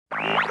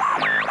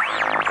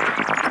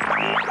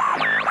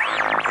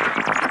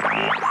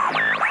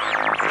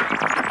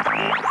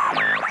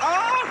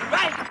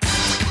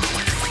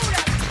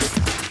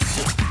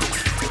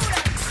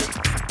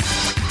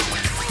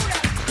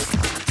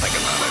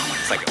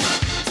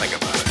Think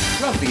about it.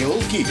 Grumpy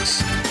Old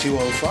Geeks. 2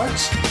 old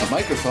farts, a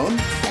microphone,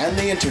 and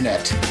the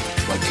internet.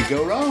 What could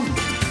go wrong?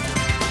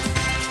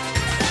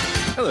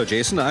 Hello,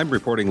 Jason. I'm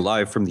reporting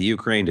live from the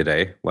Ukraine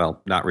today.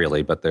 Well, not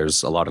really, but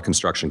there's a lot of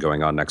construction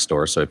going on next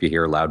door. So if you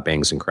hear loud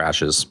bangs and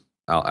crashes,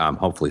 I'm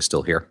hopefully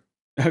still here.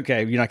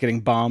 Okay, you're not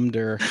getting bombed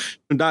or...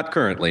 Not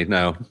currently,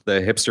 no.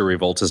 The hipster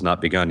revolt has not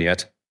begun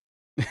yet.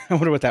 I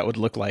wonder what that would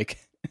look like.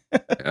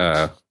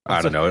 I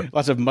don't know.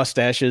 Lots of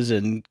mustaches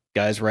and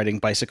guys riding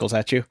bicycles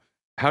at you.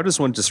 How does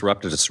one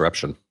disrupt a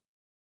disruption?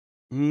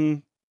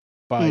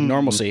 By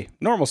normalcy.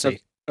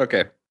 Normalcy.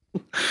 Okay.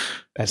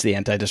 That's the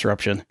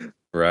anti-disruption.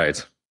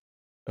 Right.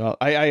 Well,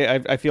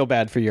 I feel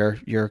bad for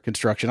your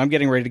construction. I'm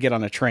getting ready to get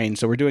on a train,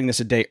 so we're doing this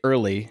a day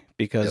early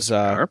because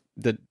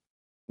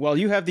while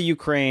you have the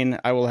Ukraine,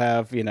 I will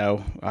have,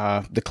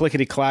 the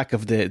clickety-clack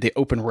of the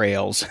open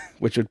rails,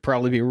 which would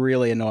probably be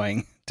really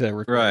annoying to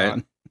record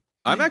on.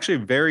 I'm actually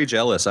very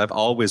jealous. I've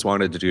always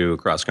wanted to do a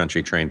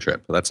cross-country train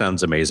trip. That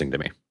sounds amazing to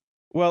me.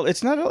 Well,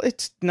 it's not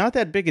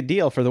that big a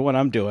deal for the one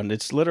I'm doing.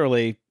 It's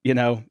literally,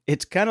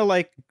 it's kind of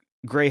like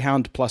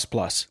Greyhound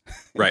plus.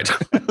 Right.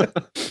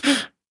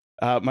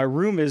 My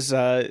room is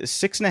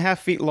 6.5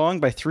 feet long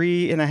by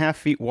 3.5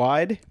 feet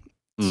wide.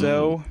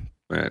 So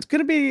right.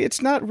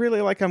 It's not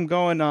really like I'm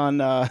going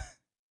on,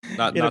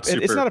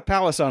 it's not a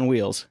palace on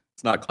wheels.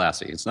 It's not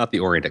classy. It's not the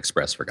Orient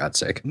Express, for God's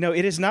sake. No,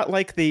 it is not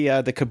like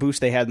the caboose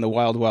they had in the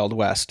Wild Wild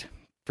West,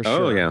 for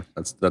sure. Oh yeah.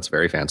 That's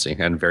very fancy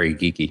and very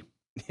geeky.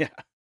 Yeah.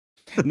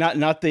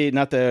 not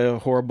the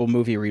horrible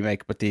movie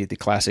remake, but the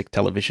classic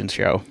television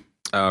show.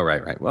 Oh,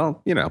 right.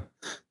 Well, the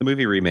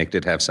movie remake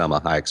did have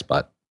Salma Hayek's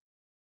butt.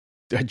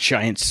 A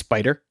giant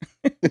spider.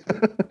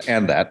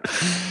 And that.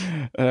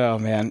 Oh,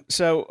 man.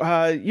 So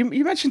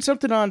you mentioned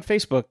something on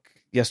Facebook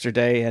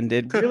yesterday, and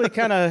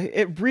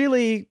it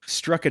really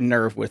struck a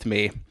nerve with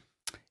me.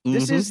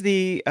 This is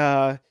the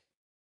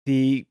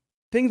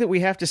thing that we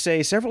have to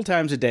say several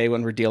times a day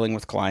when we're dealing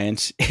with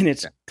clients, and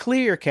it's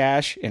clear your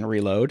cache and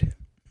reload.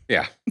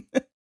 Yeah.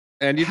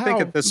 And you'd think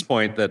at this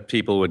point that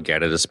people would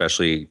get it,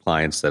 especially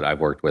clients that I've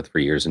worked with for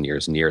years and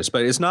years and years.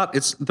 But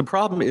the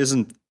problem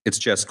isn't it's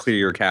just clear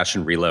your cache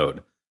and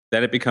reload.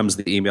 Then it becomes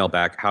the email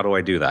back, how do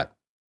I do that?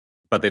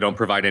 But they don't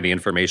provide any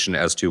information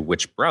as to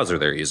which browser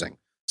they're using.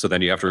 So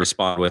then you have to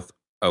respond with,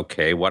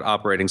 okay, what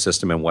operating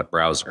system and what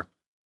browser?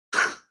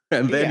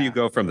 And then you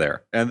go from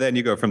there. And then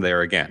you go from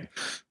there again.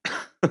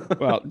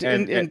 Well,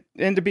 and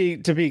to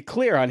be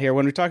clear on here,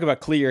 when we talk about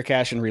clear your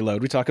cache and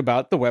reload, we talk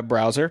about the web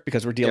browser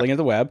because we're dealing in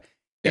the web.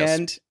 Yes.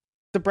 And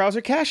the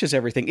browser caches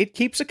everything. It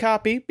keeps a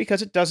copy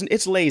because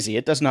it's lazy.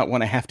 It does not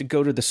want to have to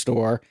go to the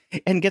store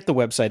and get the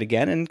website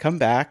again and come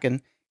back.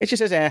 And it just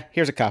says,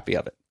 here's a copy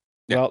of it.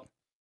 Yeah. Well,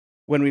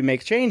 when we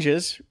make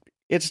changes,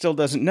 it still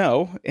doesn't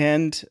know.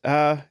 And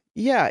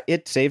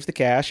it saves the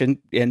cache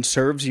and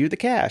serves you the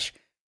cache.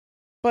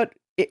 But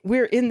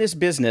we're in this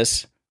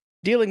business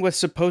dealing with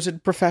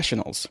supposed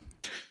professionals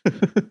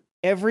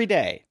every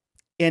day.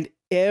 And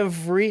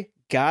every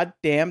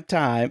goddamn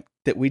time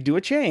that we do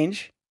a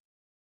change,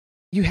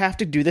 you have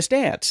to do this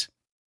dance.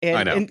 And,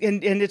 I know.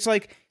 And it's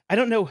like, I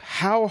don't know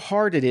how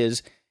hard it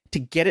is to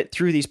get it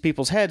through these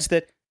people's heads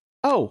that,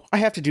 oh, I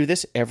have to do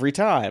this every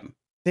time.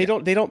 The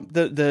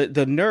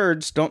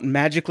nerds don't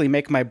magically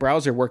make my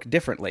browser work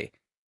differently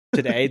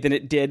today than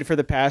it did for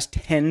the past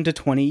 10 to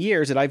 20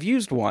 years that I've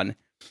used one.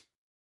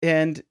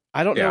 And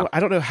I don't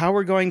know how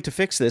we're going to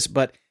fix this,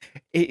 but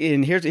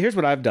here's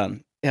what I've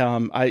done.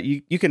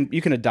 You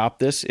can adopt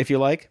this if you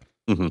like.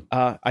 Mm-hmm.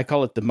 I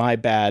call it the my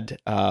bad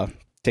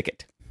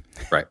ticket.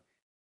 Right.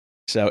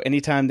 So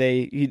anytime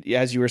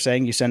as you were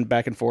saying, you send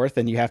back and forth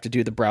and you have to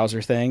do the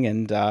browser thing.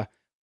 And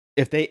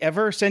if they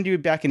ever send you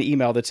back an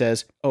email that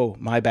says, oh,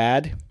 my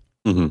bad,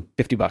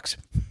 $50.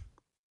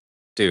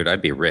 Dude,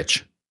 I'd be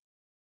rich.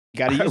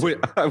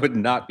 I would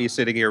not be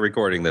sitting here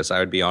recording this. I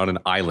would be on an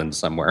island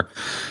somewhere.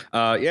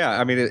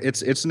 I mean,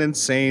 it's an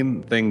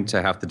insane thing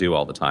to have to do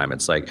all the time.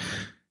 It's like,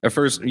 at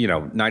first,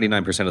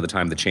 99% of the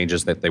time, the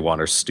changes that they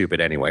want are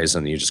stupid anyways.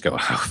 And you just go,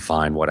 oh,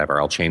 fine,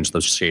 whatever. I'll change the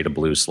shade of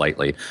blue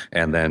slightly.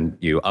 And then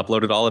you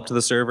upload it all up to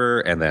the server.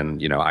 And then,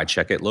 I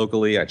check it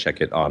locally. I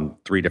check it on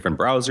 3 different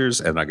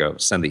browsers. And I go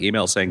send the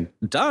email saying,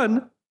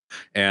 done.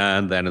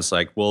 And then it's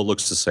like, well, it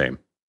looks the same.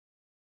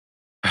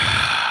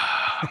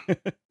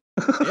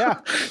 Yeah.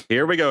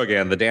 Here we go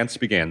again. The dance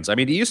begins. I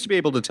mean, you used to be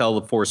able to tell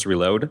the force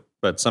reload,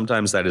 but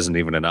sometimes that isn't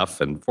even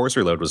enough. And force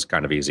reload was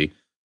kind of easy.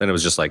 Then it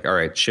was just like, all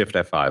right, shift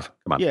F5.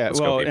 Come on. Yeah, let's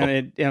well, go, people.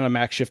 and a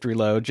Mac shift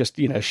reload, just,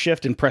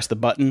 shift and press the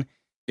button,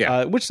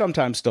 which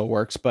sometimes still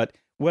works. But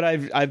what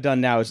I've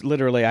done now is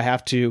literally I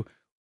have to,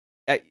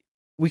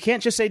 we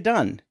can't just say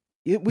done.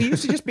 We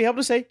used to just be able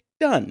to say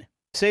done.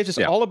 Saves us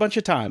all a bunch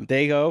of time.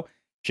 They go,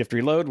 shift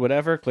reload,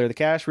 whatever, clear the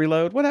cache,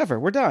 reload, whatever,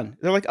 we're done.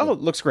 They're like, oh, it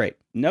looks great.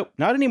 Nope,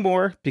 not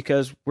anymore,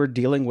 because we're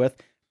dealing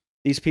with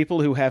these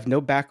people who have no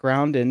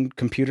background in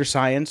computer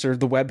science or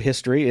the web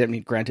history. I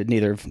mean, granted,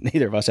 neither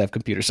of us have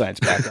computer science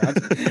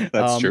backgrounds.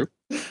 That's true.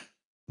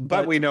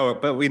 But we know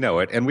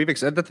it. And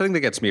the thing that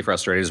gets me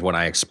frustrated is when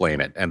I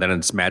explain it and then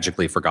it's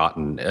magically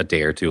forgotten a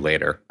day or two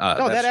later.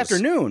 that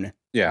afternoon.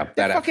 Yeah,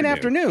 that fucking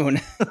afternoon.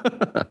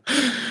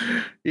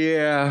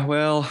 Yeah,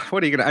 well,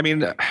 what are you gonna? I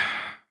mean,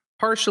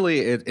 partially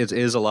it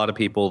is a lot of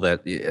people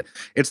that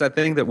it's that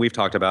thing that we've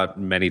talked about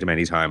many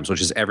times, which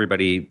is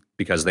everybody,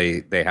 because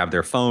they have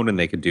their phone and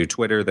they can do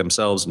Twitter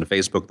themselves and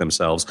Facebook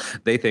themselves.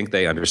 They think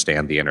they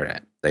understand the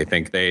internet. They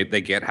think they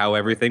get how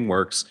everything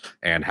works,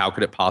 and how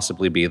could it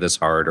possibly be this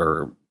hard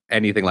or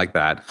anything like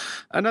that.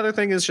 Another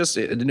thing is just,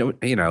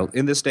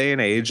 in this day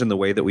and age and the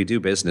way that we do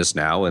business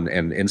now, and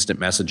instant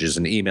messages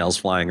and emails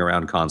flying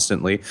around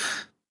constantly,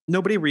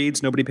 nobody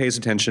reads, nobody pays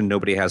attention,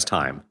 nobody has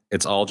time.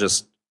 It's all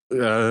just,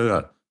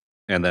 and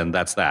then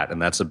that's that. And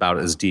that's about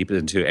as deep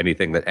into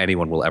anything that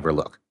anyone will ever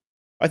look.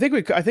 I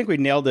think we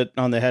nailed it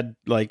on the head,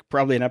 like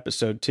probably in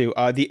episode 2,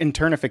 the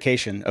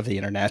internification of the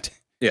internet.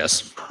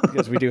 Yes.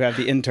 Because we do have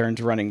the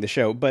interns running the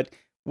show. But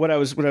what I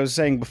was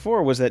saying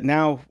before was that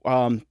now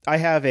I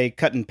have a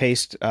cut and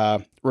paste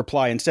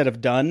reply instead of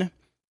done.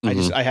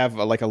 Mm-hmm. I have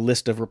a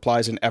list of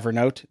replies in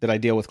Evernote that I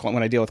deal with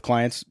when I deal with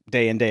clients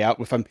day in, day out.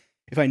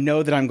 If I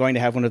know that I'm going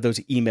to have one of those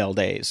email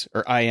days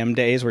or IM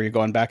days where you're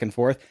going back and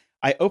forth,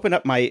 I open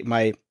up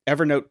my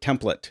Evernote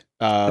template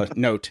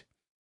note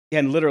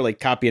and literally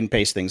copy and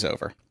paste things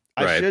over.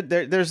 Right.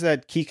 There's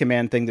that key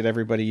command thing that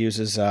everybody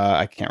uses.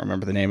 I can't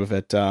remember the name of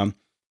it.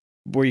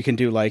 Where you can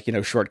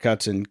do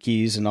shortcuts and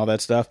keys and all that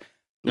stuff.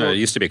 It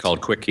used to be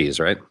called Quick Keys,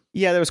 right?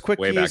 Yeah, there was Quick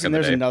Keys, and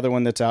there's another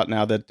one that's out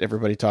now that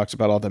everybody talks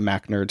about, all the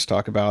Mac nerds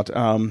talk about.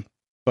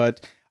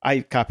 But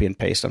I copy and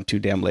paste. I'm too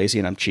damn lazy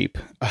and I'm cheap.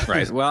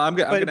 Right. Well, I'm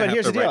going to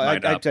here's the deal.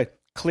 I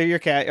clear your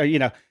cache.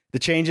 The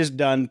change is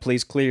done.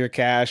 Please clear your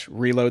cache,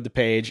 reload the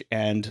page,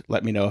 and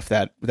let me know if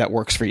that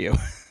works for you.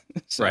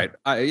 So. Right.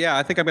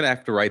 I think I'm going to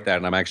have to write that,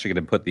 and I'm actually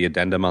going to put the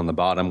addendum on the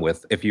bottom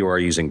with, if you are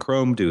using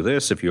Chrome, do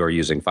this. If you are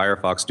using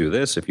Firefox, do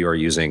this. If you are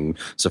using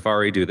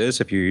Safari, do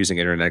this. If you're using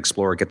Internet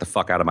Explorer, get the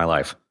fuck out of my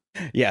life.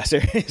 Yeah,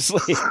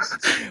 seriously.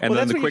 And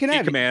then the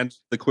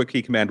quick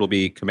key command will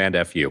be Command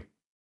FU.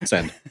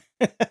 Send.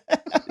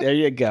 There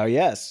you go.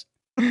 Yes.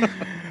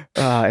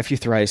 FU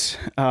thrice.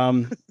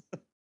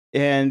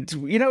 And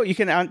you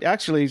can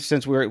actually,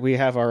 since we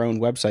have our own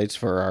websites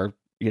for our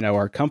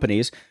our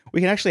companies, we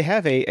can actually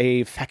have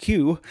a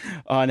FAQ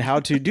on how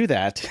to do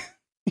that.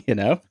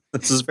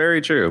 This is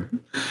very true.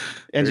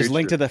 And just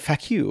link to the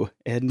FAQ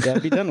and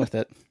be done with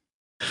it.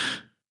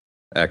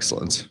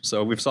 Excellent.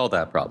 So we've solved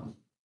that problem.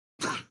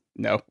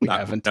 No, we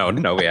haven't.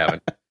 No, we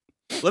haven't.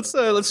 Let's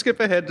skip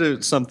ahead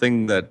to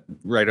something that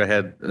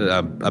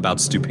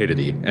about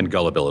stupidity and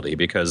gullibility,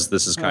 because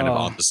this is kind of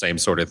on the same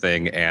sort of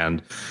thing.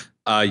 And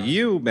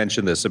you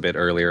mentioned this a bit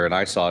earlier, and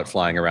I saw it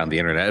flying around the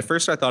internet. At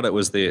first, I thought it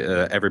was the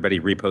everybody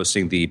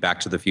reposting the Back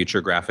to the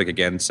Future graphic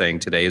again, saying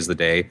today is the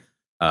day,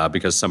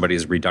 because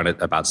somebody's redone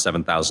it about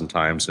 7,000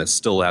 times, and it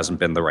still hasn't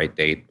been the right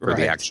date or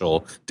the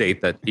actual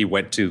date that he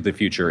went to the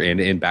future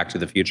in Back to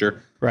the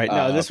Future. Right.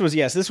 No, this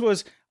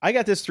was. I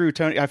got this through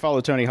Tony. I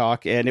follow Tony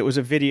Hawk, and it was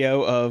a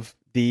video of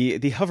the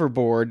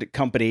hoverboard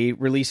company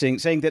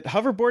saying that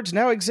hoverboards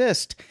now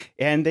exist,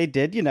 and they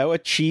did a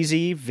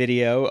cheesy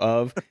video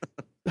of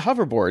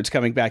hoverboards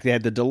coming back. They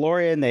had the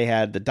DeLorean, they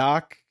had the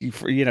Doc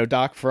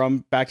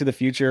from Back to the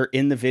Future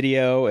in the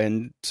video,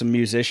 and some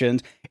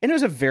musicians, and it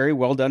was a very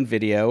well done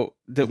video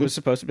that was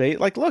supposed to be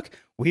like, look,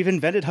 we've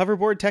invented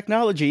hoverboard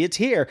technology, it's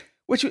here.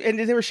 And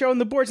they were showing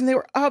the boards, and they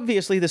were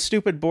obviously the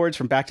stupid boards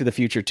from Back to the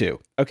Future 2.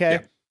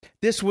 Okay, yeah.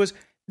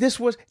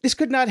 This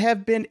could not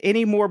have been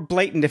any more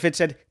blatant if it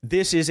said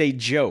this is a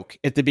joke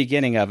at the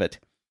beginning of it.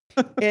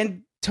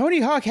 And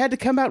Tony Hawk had to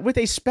come out with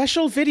a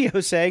special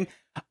video saying,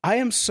 I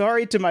am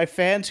sorry to my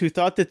fans who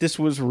thought that this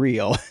was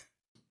real.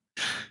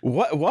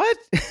 What?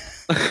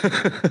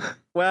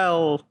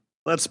 Well,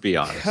 let's be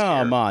honest.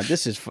 Come on.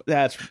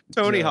 That's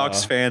Tony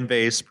Hawk's fan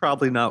base,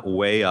 probably not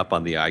way up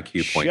on the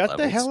IQ point levels. Shut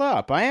the hell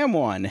up. I am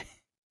one.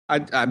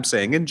 I'm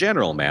saying in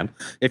general, man,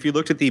 if you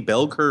looked at the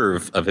bell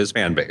curve of his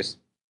fan base,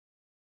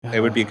 it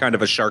would be kind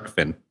of a shark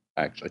fin,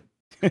 actually.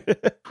 I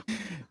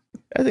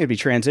think it'd be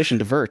transition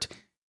to vert,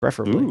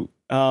 preferably.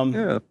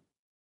 Yeah.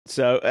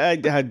 So I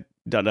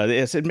don't know.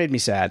 It made me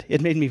sad.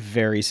 It made me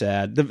very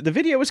sad. The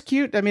video was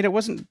cute. I mean, it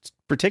wasn't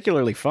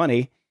particularly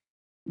funny,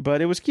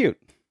 but it was cute.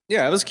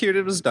 Yeah, it was cute.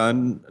 It was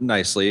done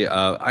nicely.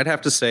 I'd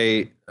have to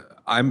say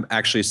I'm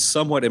actually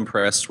somewhat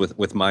impressed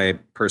with my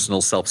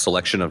personal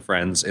self-selection of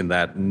friends, in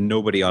that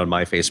nobody on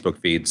my Facebook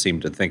feed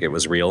seemed to think it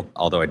was real,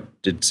 although I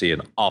did see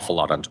an awful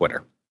lot on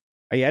Twitter.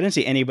 Yeah, I didn't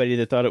see anybody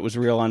that thought it was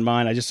real on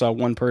mine. I just saw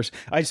one person.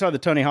 I saw the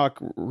Tony Hawk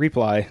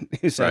reply.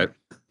 Right.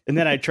 And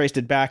then I traced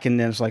it back, and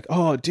then it was like,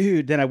 oh,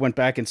 dude. Then I went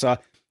back and saw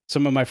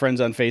some of my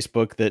friends on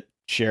Facebook that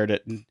shared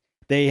it. And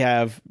they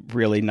have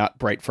really not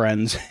bright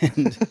friends.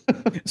 And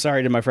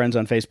sorry to my friends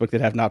on Facebook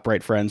that have not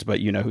bright friends, but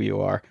you know who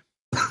you are.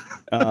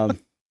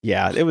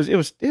 Yeah, it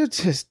was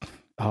just,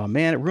 oh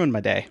man, it ruined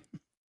my day.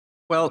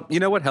 Well,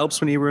 you know what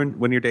helps when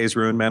your day's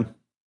ruined, man?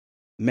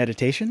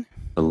 Meditation?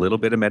 A little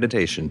bit of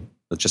meditation.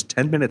 With just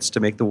 10 minutes to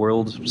make the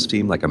world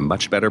seem like a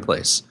much better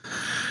place.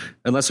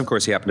 Unless, of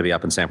course, you happen to be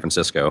up in San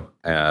Francisco,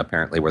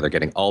 apparently, where they're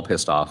getting all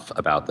pissed off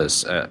about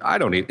this. I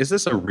don't need. Is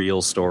this a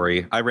real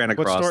story? I ran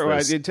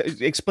across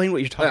this. Explain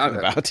what you're talking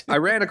about. I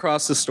ran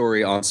across this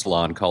story on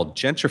Salon called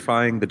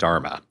Gentrifying the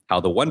Dharma, how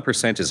the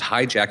 1% is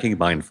hijacking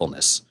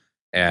mindfulness.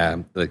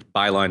 And the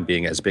byline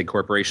being, as big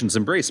corporations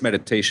embrace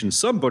meditation,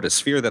 some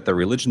Buddhists fear that their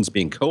religion's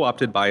being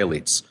co-opted by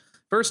elites.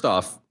 First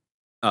off,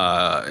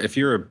 if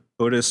you're a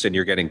Buddhist and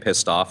you're getting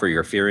pissed off or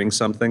you're fearing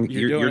something,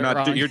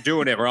 you're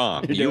doing it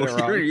wrong.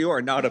 You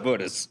are not a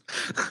Buddhist.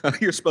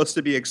 You're supposed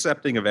to be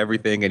accepting of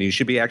everything, and you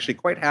should be actually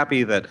quite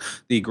happy that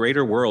the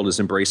greater world is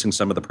embracing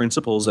some of the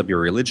principles of your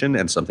religion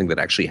and something that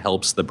actually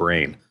helps the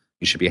brain.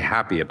 You should be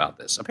happy about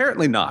this.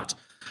 Apparently not.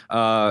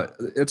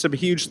 It's a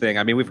huge thing.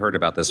 I mean, we've heard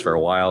about this for a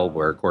while,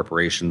 where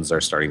corporations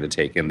are starting to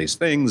take in these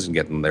things and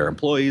getting their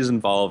employees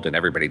involved, and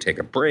everybody take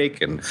a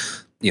break and,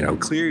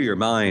 clear your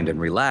mind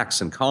and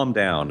relax and calm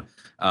down.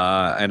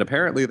 And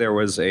apparently there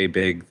was a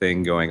big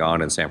thing going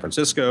on in San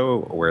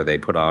Francisco where they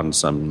put on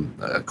some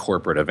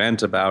corporate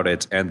event about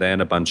it, and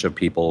then a bunch of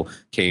people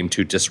came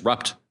to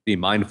disrupt the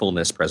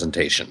mindfulness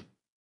presentation.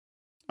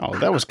 Oh,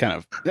 that was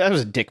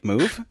a dick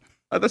move.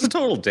 That's a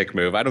total dick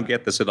move. I don't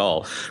get this at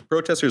all.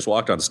 Protesters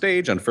walked on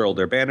stage, unfurled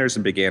their banners,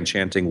 and began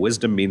chanting,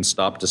 "Wisdom means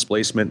stop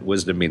displacement.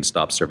 Wisdom means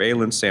stop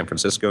surveillance. San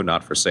Francisco,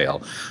 not for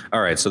sale."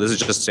 All right, so this is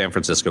just San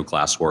Francisco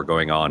class war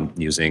going on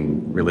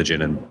using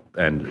religion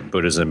and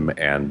Buddhism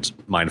and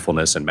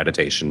mindfulness and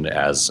meditation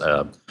as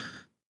a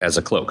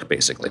cloak,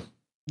 basically.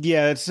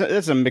 Yeah, it's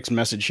a mixed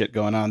message shit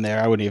going on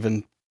there. I wouldn't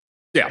even...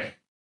 Yeah.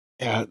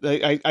 Yeah,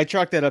 I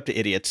chalk that up to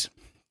idiots.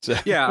 So.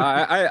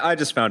 Yeah, I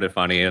just found it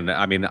funny, and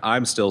I mean,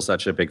 I'm still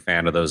such a big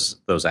fan of those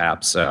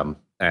apps,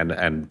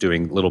 and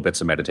doing little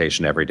bits of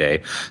meditation every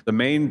day. The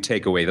main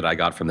takeaway that I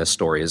got from this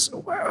story is,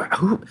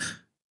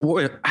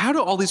 how do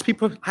all these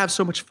people have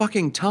so much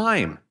fucking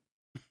time?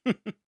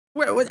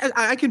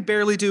 I can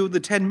barely do the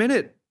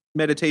 10-minute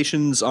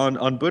meditations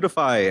on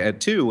Buddhify at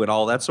 2 and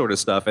all that sort of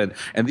stuff, and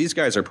these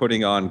guys are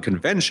putting on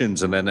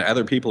conventions, and then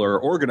other people are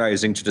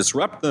organizing to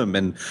disrupt them.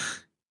 And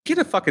get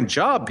a fucking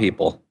job,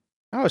 people.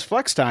 Oh, it's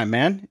flex time,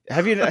 man.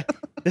 Have you?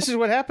 This is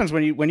what happens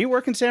when you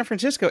work in San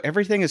Francisco.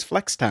 Everything is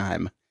flex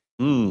time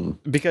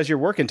because you're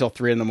working till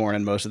 3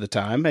 a.m. most of the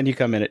time, and you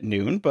come in at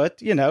noon.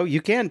 But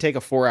you can take a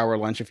 4-hour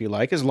lunch if you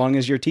like, as long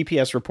as your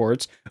TPS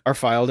reports are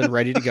filed and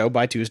ready to go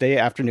by Tuesday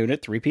afternoon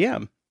at 3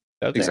 p.m.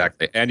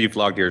 Exactly, and you've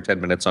logged your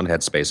 10 minutes on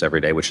Headspace every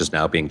day, which is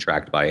now being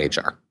tracked by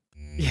HR.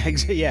 Yeah,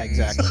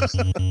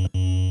 exactly.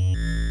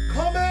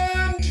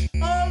 Comment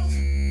of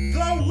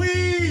the week.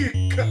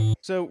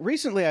 So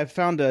recently I've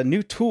found a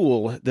new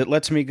tool that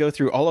lets me go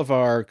through all of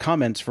our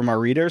comments from our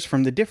readers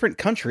from the different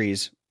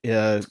countries'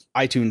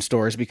 iTunes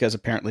stores, because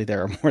apparently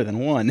there are more than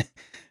one,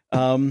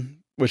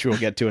 which we'll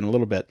get to in a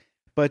little bit.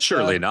 But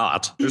surely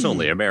not. There's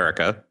only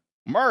America.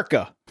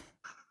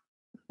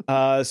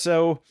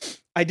 So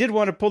I did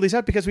want to pull these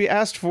out because we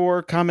asked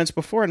for comments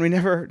before, and we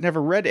never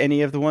read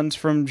any of the ones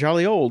from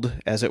Jolly Old,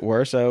 as it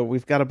were. So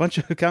we've got a bunch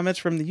of comments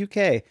from the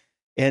UK,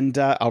 and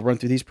I'll run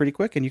through these pretty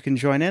quick, and you can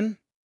join in.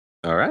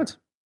 All right.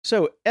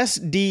 So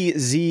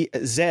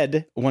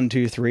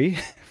SDZZ123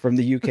 from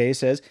the UK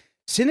says,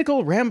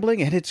 "Cynical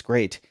rambling, and it's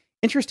great.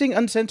 Interesting,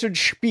 uncensored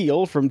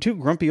spiel from 2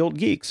 grumpy old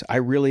geeks. I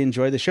really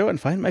enjoy the show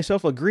and find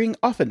myself agreeing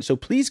often, so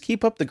please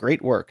keep up the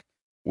great work."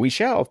 We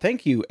shall.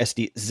 Thank you,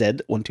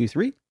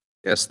 SDZ123.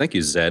 Yes, thank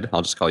you, Zed.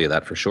 I'll just call you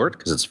that for short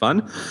because it's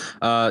fun.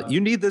 You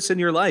need this in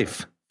your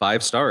life.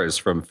 5 stars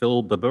from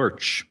Phil B.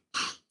 Birch.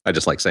 I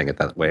just like saying it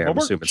that way. I'm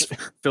assuming it's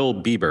Phil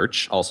B.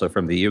 Birch, also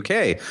from the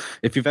UK.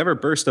 "If you've ever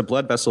burst a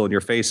blood vessel in your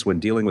face when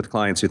dealing with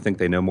clients who think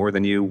they know more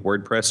than you,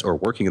 WordPress, or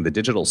working in the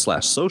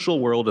digital/social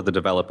world of the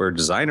developer,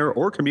 designer,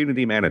 or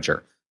community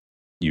manager,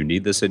 you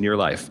need this in your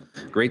life.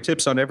 Great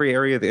tips on every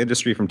area of the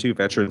industry from 2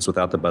 veterans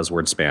without the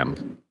buzzword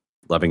spam.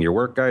 Loving your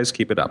work, guys.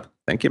 Keep it up.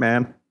 Thank you,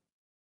 man."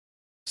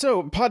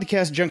 So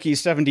Podcast Junkie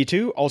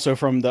 72, also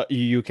from the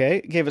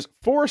UK, gave us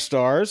 4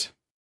 stars.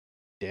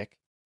 Dick.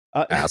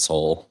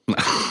 Asshole.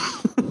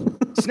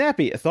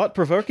 "Snappy,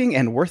 thought-provoking,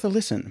 and worth a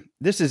listen.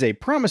 This is a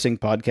promising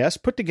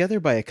podcast put together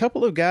by a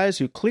couple of guys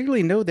who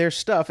clearly know their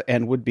stuff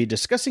and would be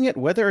discussing it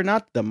whether or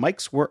not the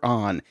mics were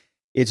on.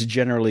 It's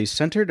generally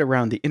centered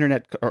around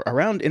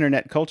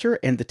internet culture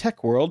and the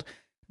tech world,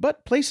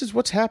 but places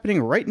what's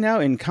happening right now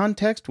in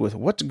context with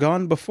what's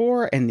gone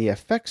before and the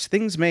effects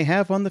things may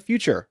have on the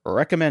future.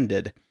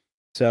 Recommended."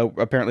 So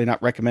apparently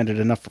not recommended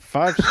enough for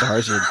 5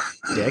 stars, you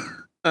dick.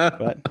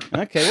 But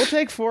okay, we'll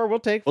take 4. We'll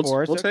take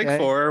 4. We'll take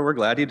 4. We're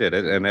glad you did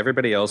it. And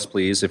everybody else,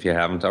 please, if you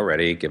haven't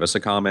already, give us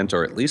a comment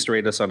or at least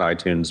rate us on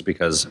iTunes,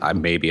 because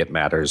maybe it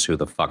matters. Who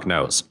the fuck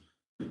knows?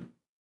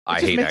 I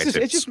hate iTunes.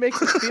 It just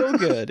makes us feel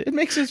good. It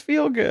makes us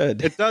feel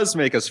good. It does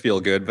make us feel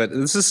good, but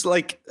this is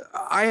like,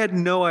 I had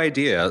no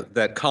idea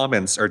that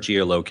comments are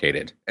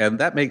geolocated, and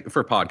that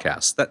for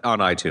podcasts that on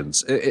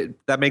iTunes,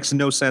 that makes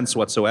no sense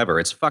whatsoever.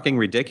 It's fucking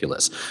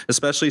ridiculous,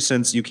 especially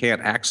since you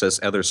can't access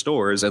other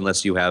stores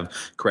unless you have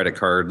credit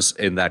cards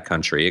in that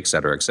country, et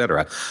cetera, et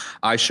cetera.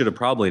 I should have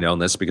probably known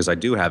this because I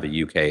do have a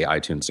UK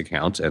iTunes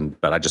account,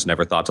 but I just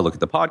never thought to look at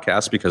the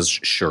podcast because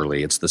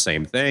surely it's the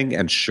same thing,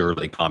 and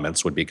surely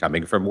comments would be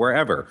coming from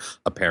wherever.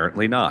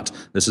 Apparently not.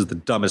 This is the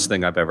dumbest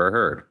thing I've ever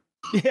heard.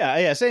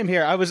 Yeah, same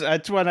here.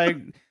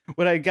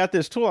 When I got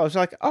this tool, I was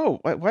like, oh,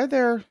 what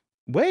are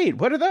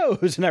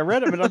those? And I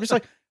read them, and I'm just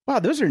like, wow,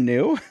 those are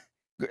new.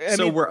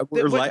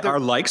 Are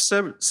likes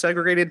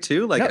segregated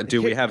too? Like, no,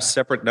 do we have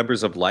separate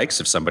numbers of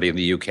likes? If somebody in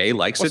the UK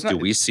likes it, do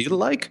we see the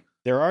like?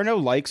 There are no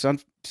likes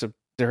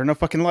there are no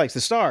fucking likes.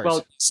 The stars.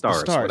 Well,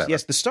 stars. Whatever.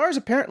 Yes, the stars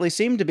apparently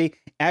seem to be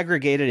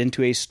aggregated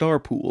into a star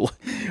pool,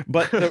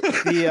 but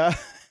the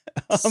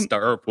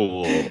Star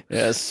Pool.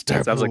 Yes, Star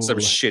Pool. Sounds like some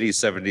shitty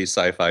 70s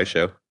sci-fi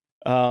show.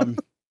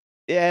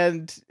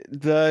 And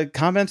the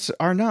comments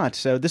are not.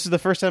 So this is the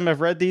first time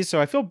I've read these.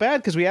 So I feel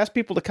bad because we asked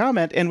people to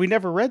comment and we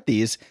never read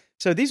these.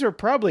 So these are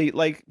probably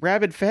like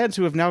rabid fans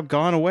who have now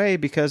gone away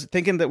because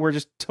thinking that we're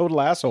just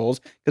total assholes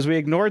because we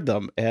ignored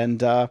them.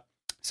 And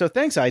so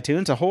thanks,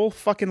 iTunes, a whole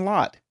fucking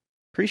lot.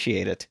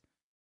 Appreciate it.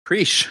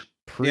 Preach.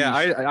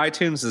 Yeah,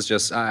 iTunes is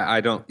just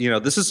I don't,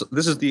 this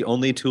is the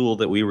only tool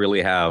that we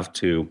really have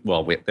to,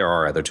 there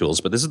are other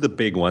tools, but this is the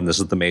big one. This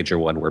is the major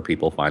one where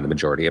people find the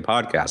majority of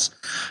podcasts.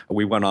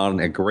 We went on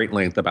at great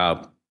length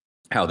about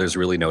how there's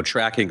really no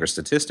tracking or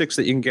statistics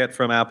that you can get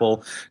from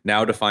Apple.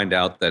 Now to find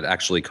out that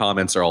actually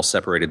comments are all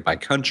separated by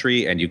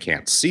country and you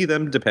can't see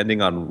them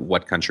depending on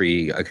what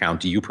country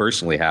account you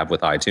personally have with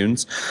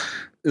iTunes.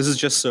 This is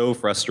just so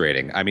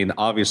frustrating. I mean,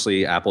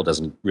 obviously, Apple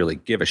doesn't really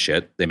give a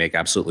shit. They make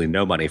absolutely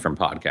no money from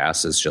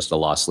podcasts. It's just a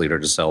loss leader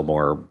to sell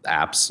more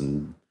apps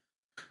and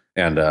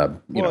in the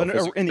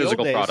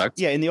physical products.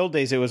 Yeah, in the old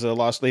days, it was a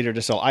loss leader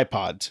to sell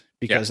iPods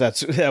because that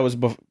was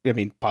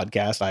podcast,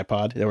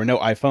 iPod. There were no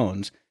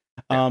iPhones.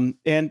 Yeah.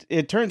 And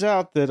it turns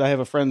out that I have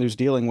a friend who's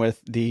dealing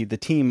with the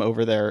team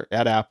over there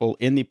at Apple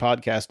in the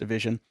podcast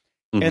division,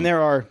 and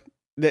there are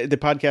the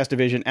podcast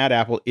division at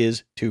Apple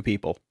is 2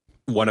 people.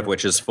 One of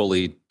which is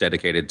fully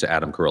dedicated to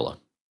Adam Carolla.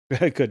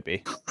 It could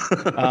be.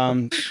 But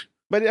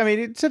I mean,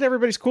 it said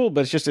everybody's cool,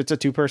 but it's a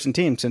 2-person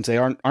team since they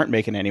aren't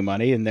making any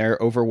money and they're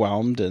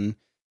overwhelmed and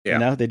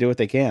they do what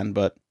they can.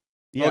 But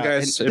yeah, well,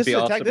 guys,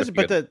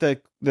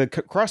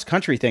 the cross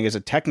country thing is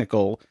a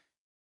technical,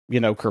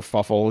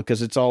 kerfuffle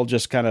because it's all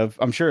just kind of,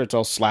 I'm sure it's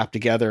all slapped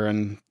together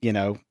and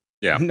no,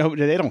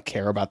 they don't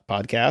care about the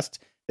podcast.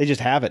 They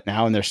just have it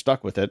now and they're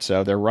stuck with it,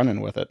 so they're running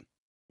with it.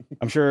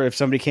 I'm sure if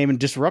somebody came and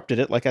disrupted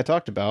it, like I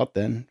talked about,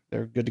 then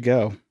they're good to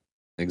go.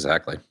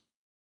 Exactly.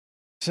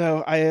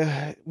 So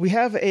we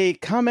have a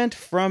comment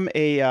from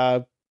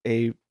a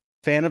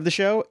fan of the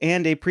show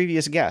and a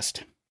previous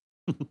guest.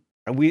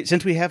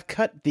 Since we have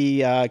cut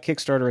the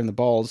Kickstarter in the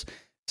balls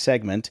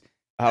segment,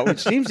 which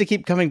seems to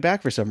keep coming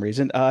back for some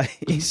reason,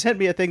 he sent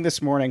me a thing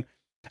this morning.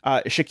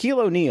 Shaquille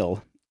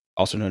O'Neal,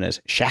 also known as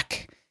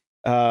Shaq,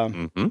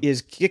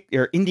 is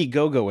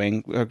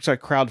Indiegogoing,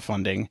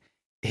 crowdfunding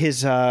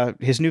his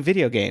new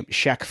video game,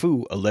 Shaq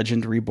Fu: A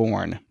Legend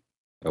Reborn.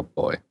 Oh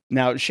boy.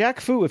 Now, Shaq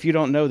Fu, if you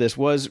don't know this,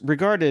 was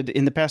regarded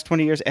in the past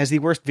 20 years as the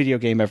worst video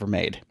game ever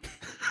made.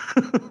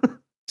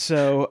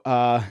 So,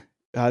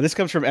 this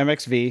comes from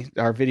MXV,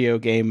 our video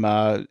game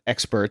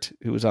expert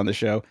who was on the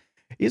show.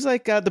 He's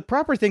like, the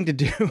proper thing to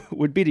do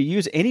would be to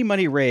use any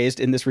money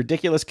raised in this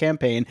ridiculous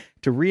campaign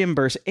to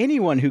reimburse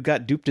anyone who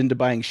got duped into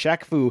buying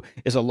Shaq Fu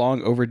as a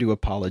long overdue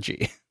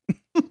apology.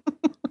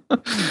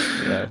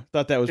 Yeah,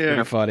 thought that was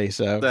pretty funny.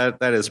 So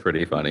that is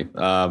pretty funny.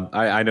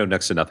 I know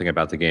next to nothing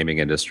about the gaming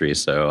industry,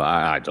 so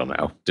I don't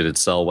know. Did it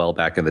sell well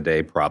back in the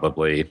day?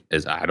 Probably.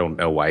 I don't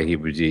know why he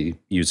would be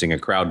using a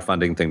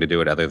crowdfunding thing to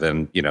do it, other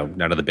than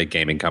none of the big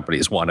gaming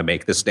companies want to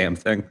make this damn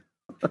thing.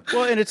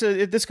 Well, and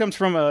this comes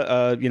from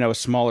a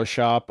smaller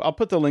shop. I'll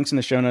put the links in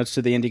the show notes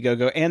to the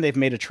Indiegogo, and they've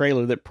made a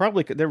trailer that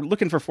they're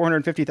looking for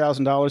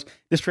 $450,000.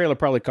 This trailer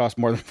probably cost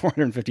more than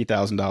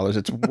 $450,000.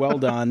 It's well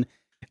done.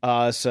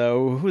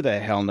 So who the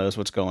hell knows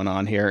what's going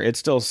on here? It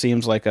still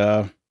seems like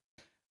a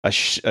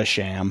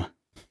sham.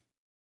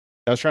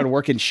 I was trying to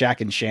work in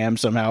Shaq and Sham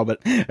somehow, but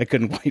I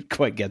couldn't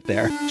quite get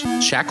there.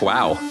 Shaq,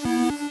 wow.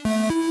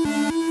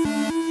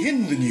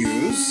 In the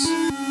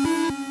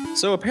news.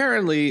 So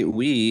apparently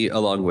we,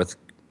 along with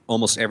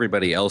almost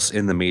everybody else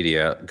in the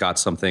media, got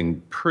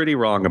something pretty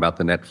wrong about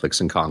the Netflix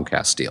and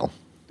Comcast deal.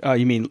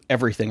 You mean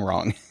everything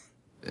wrong?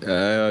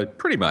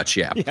 Pretty much,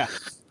 yeah. Yeah.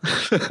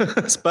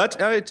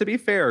 But to be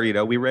fair,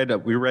 we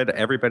read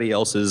everybody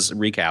else's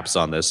recaps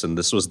on this, and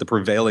this was the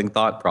prevailing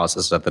thought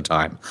process at the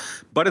time.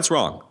 But it's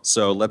wrong.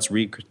 So let's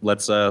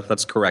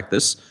correct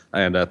this.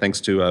 And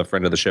thanks to a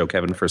friend of the show,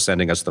 Kevin, for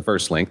sending us the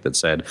first link that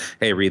said,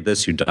 "Hey, read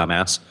this, you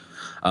dumbass."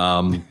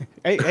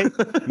 Hey,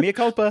 mea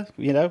culpa,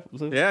 Yeah,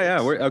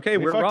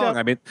 we're wrong. Up.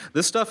 I mean,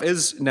 this stuff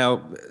is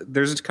now,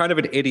 there's kind of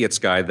an idiot's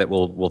guide that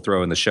we'll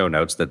throw in the show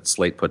notes that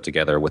Slate put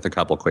together with a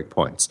couple quick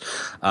points.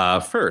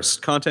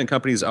 First, content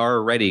companies are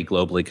already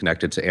globally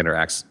connected to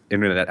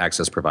internet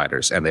access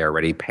providers, and they are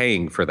already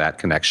paying for that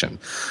connection.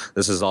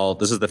 This is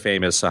the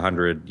famous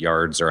 100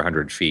 yards or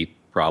 100 feet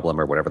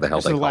problem or whatever the hell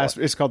they call it.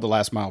 It's called the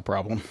last mile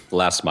problem.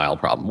 Last mile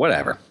problem,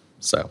 whatever.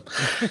 So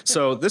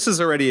this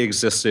has already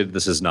existed.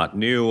 This is not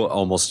new.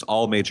 Almost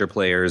all major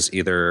players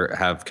either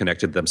have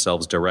connected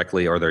themselves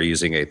directly or they're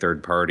using a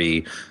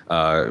third-party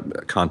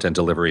content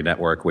delivery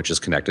network, which is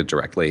connected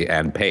directly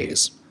and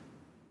pays.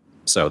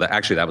 So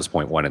that was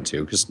point 1 and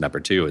 2, because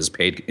number 2 is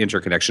paid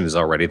interconnection is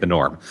already the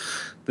norm.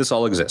 This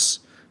all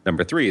exists.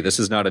 Number 3, this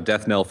is not a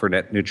death knell for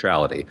net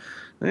neutrality.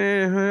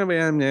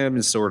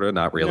 Sort of,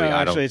 not really. No,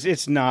 actually,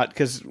 it's not,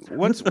 because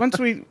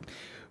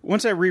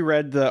once I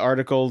reread the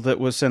article that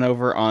was sent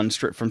over from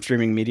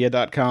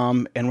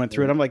streamingmedia.com and went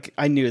through it, I'm like,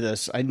 I knew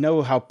this. I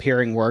know how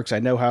peering works. I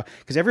know how,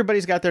 because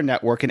everybody's got their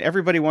network and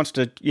everybody wants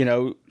to,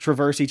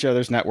 traverse each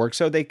other's network.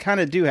 So they kind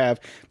of do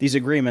have these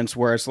agreements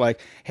where it's like,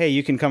 hey,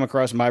 you can come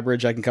across my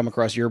bridge, I can come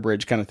across your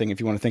bridge kind of thing, if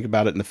you want to think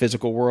about it in the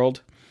physical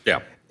world. Yeah.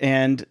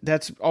 And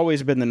that's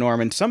always been the norm.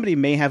 And somebody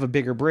may have a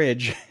bigger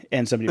bridge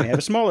and somebody may have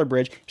a smaller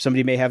bridge.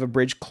 Somebody may have a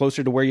bridge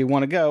closer to where you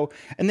want to go.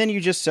 And then you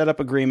just set up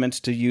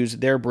agreements to use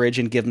their bridge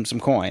and give them some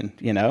coin,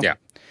 Yeah.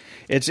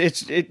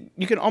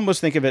 You can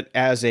almost think of it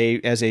as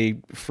a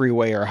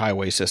freeway or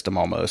highway system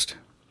almost.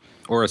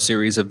 Or a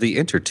series of the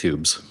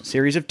intertubes.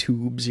 Series of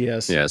tubes,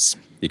 yes. Yes,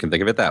 you can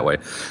think of it that way.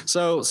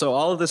 So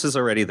all of this is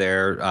already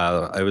there.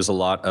 It was a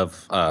lot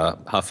of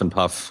huff and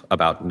puff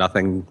about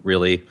nothing,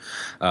 really.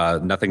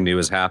 Nothing new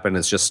has happened.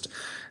 It's just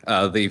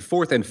the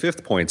 4th and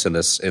 5th points in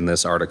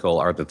this article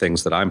are the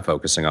things that I'm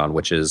focusing on,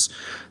 which is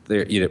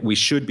we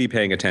should be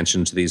paying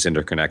attention to these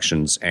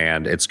interconnections,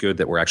 and it's good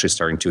that we're actually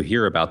starting to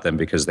hear about them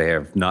because they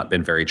have not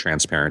been very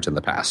transparent in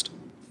the past.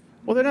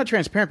 Well, they're not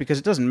transparent because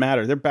it doesn't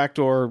matter. They're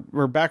backdoor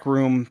or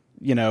backroom,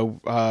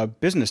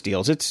 business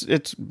deals.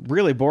 It's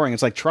really boring.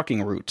 It's like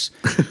trucking routes.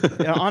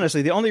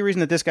 Honestly, the only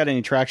reason that this got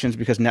any traction is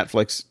because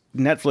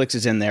Netflix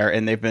is in there,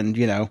 and they've been, and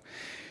the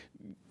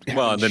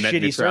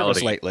shitty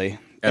service lately.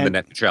 And the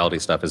net neutrality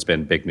stuff has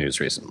been big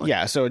news recently.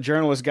 Yeah, so a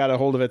journalist got a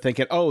hold of it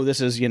thinking, oh,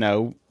 this is,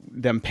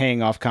 them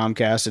paying off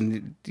Comcast,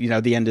 and,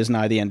 the end is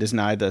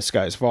nigh, the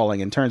sky is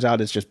falling. And turns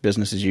out it's just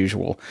business as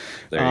usual.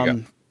 There you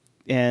go.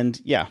 And,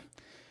 yeah.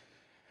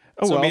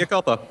 Oh, so well. mea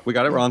culpa. We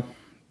got it wrong.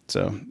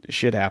 So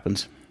shit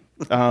happens.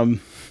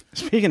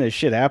 Speaking of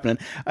shit happening,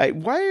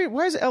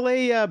 why is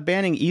LA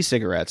banning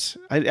e-cigarettes?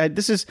 I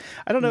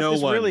don't know if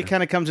this really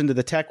kind of comes into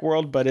the tech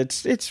world, but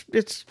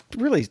it's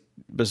really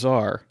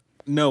bizarre.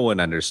 No one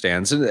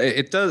understands.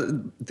 It does.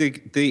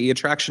 The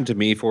attraction to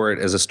me for it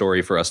as a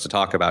story for us to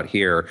talk about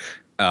here,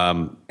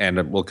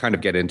 and we'll kind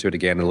of get into it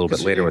again a little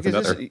bit later with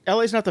another.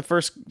 LA's not the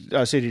first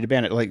city to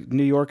ban it. Like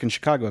New York and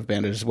Chicago have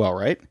banned it as well,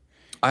 right?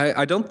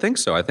 I don't think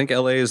so. I think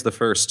LA is the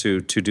first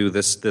to do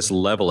this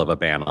level of a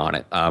ban on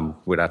it.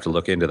 We'd have to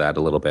look into that a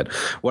little bit.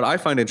 What I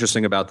find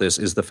interesting about this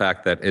is the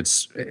fact that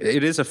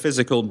it is a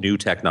physical new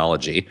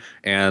technology,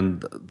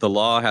 and the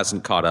law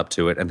hasn't caught up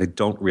to it, and they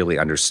don't really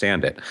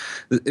understand it.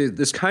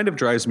 This kind of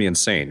drives me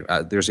insane.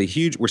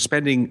 We're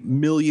spending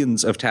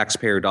millions of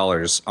taxpayer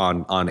dollars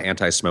on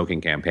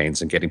anti-smoking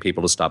campaigns and getting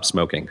people to stop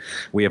smoking.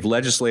 We have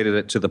legislated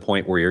it to the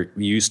point where you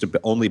used to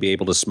only be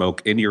able to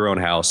smoke in your own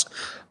house,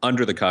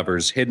 under the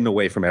covers, hidden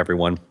away from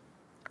everyone.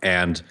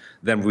 And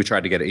then we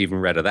tried to get even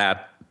rid of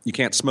that. You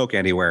can't smoke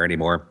anywhere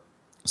anymore.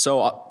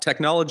 So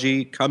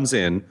technology comes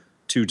in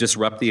to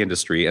disrupt the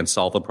industry and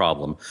solve a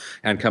problem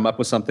and come up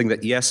with something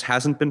that, yes,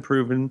 hasn't been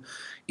proven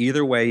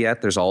either way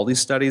yet. There's all these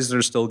studies that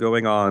are still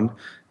going on.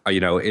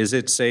 Is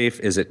it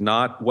safe? Is it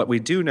not? What we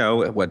do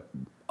know, what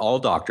all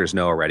doctors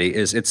know already,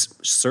 is it's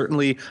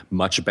certainly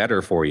much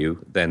better for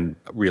you than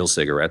real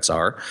cigarettes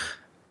are.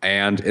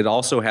 And it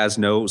also has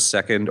no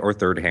second or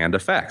third hand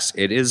effects.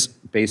 It is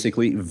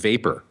basically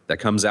vapor that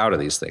comes out of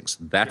these things.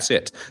 That's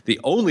it. The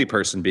only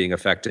person being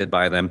affected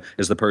by them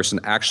is the person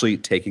actually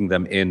taking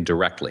them in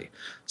directly.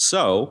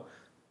 So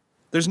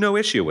there's no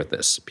issue with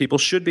this. People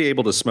should be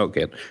able to smoke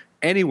it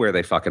anywhere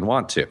they fucking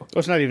want to. Well,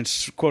 it's not even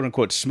quote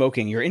unquote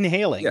smoking. You're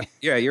inhaling.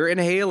 Yeah, you're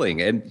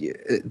inhaling.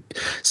 And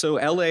so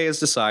LA has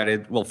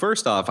decided, well,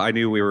 first off, I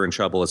knew we were in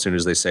trouble as soon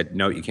as they said,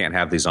 no, you can't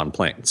have these on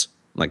planes.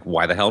 Like,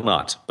 why the hell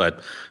not?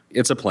 But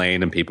it's a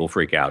plane and people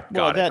freak out.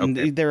 Well, and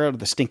there are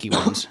the stinky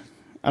ones.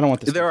 I don't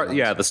want the stinky ones.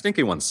 Yeah, the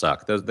stinky ones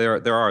suck.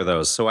 There are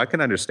those, so I can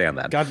understand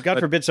that. God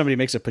forbid somebody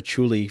makes a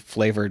patchouli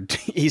flavored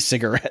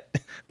e-cigarette.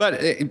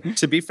 But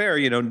to be fair,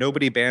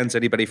 nobody bans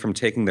anybody from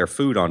taking their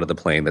food onto the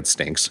plane that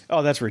stinks.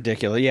 Oh, that's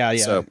ridiculous. Yeah.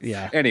 So,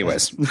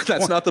 anyways,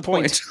 that's not the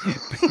point.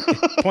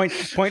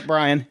 Point,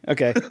 Brian.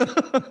 Okay.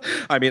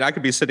 I mean, I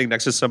could be sitting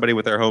next to somebody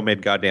with their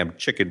homemade goddamn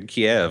chicken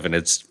Kiev, and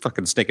it's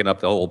fucking stinking up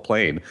the whole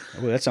plane.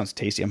 Oh, that sounds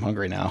tasty. I'm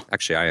hungry now.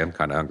 Actually, I am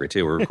kind of hungry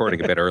too. We're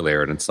recording a bit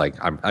earlier, and it's like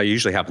I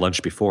usually have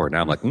lunch before.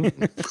 Now I'm like,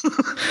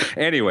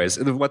 Anyways,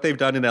 what they've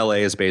done in LA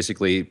is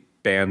basically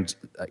banned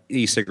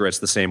e-cigarettes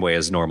the same way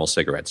as normal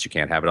cigarettes. You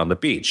can't have it on the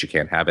beach. You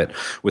can't have it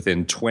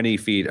within 20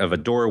 feet of a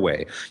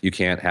doorway. You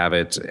can't have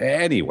it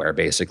anywhere,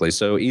 basically.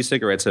 So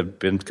e-cigarettes have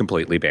been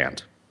completely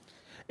banned.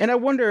 And I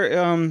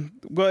wonder,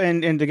 well,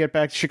 and to get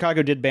back,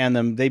 Chicago did ban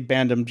them. They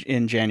banned them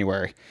in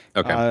January.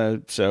 Okay.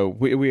 So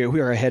we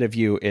are ahead of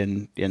you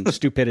in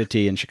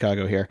stupidity in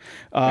Chicago here.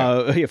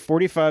 Yeah,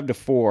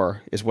 45-4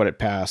 is what it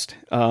passed.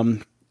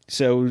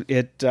 So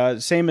it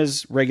same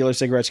as regular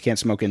cigarettes, you can't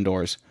smoke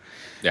indoors.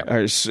 Yeah.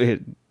 Or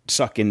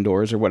suck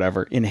indoors or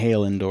whatever,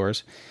 inhale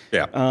indoors.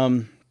 Yeah.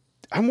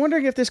 I'm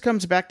wondering if this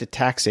comes back to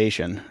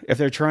taxation, if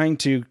they're trying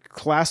to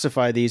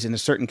classify these in a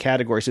certain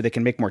category so they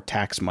can make more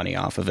tax money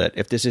off of it.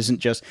 If this isn't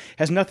just,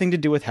 has nothing to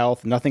do with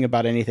health, nothing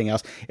about anything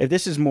else. If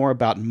this is more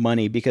about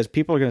money, because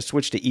people are going to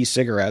switch to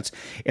e-cigarettes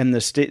and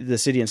the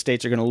city and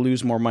states are going to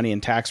lose more money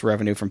in tax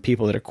revenue from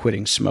people that are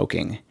quitting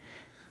smoking.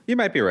 You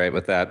might be right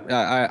with that.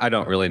 I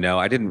don't really know.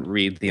 I didn't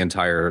read the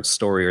entire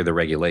story or the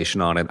regulation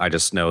on it. I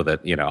just know that,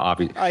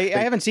 obviously.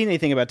 I haven't seen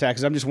anything about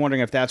taxes. I'm just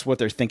wondering if that's what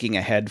they're thinking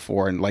ahead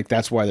for, and like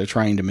that's why they're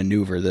trying to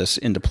maneuver this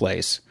into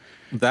place.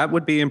 That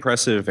would be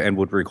impressive and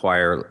would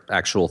require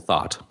actual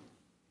thought.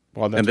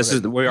 Well, and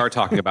we are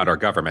talking about our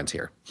government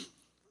here.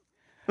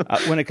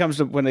 When it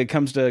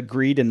comes to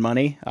greed and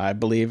money, I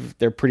believe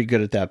they're pretty good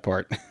at that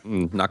part.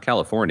 Not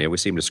California. We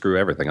seem to screw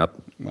everything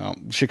up. Well,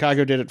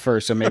 Chicago did it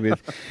first, so maybe,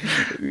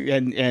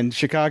 and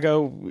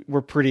Chicago,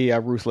 we're pretty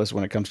ruthless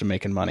when it comes to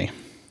making money.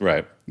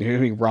 Right.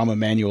 Rahm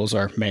Emanuel's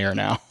our mayor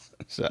now,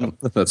 so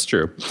that's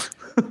true.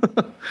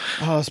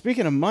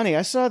 Speaking of money,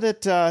 I saw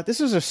that this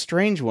is a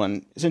strange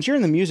one. Since you're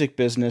in the music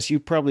business, you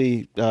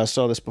probably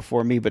saw this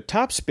before me. But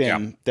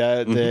Topspin,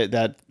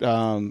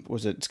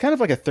 was it? It's kind of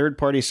like a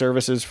third-party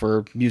services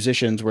for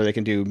musicians where they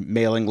can do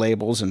mailing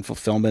labels and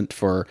fulfillment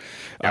for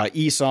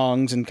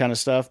e-songs and kind of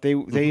stuff. They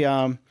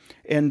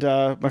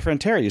my friend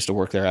Terry used to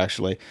work there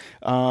actually,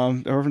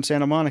 over in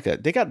Santa Monica.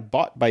 They got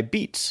bought by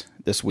Beats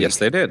this week. Yes,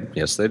 they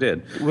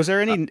did. Was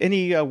there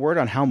any word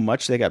on how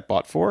much they got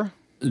bought for?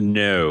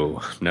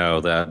 No.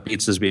 The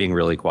Beats is being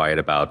really quiet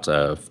about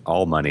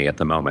all money at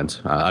the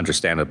moment.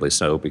 Understandably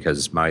so,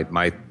 because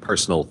my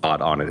personal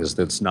thought on it is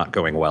that it's not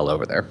going well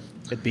over there.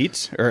 At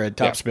Beats or at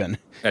Topspin?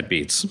 Yeah, at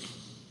Beats.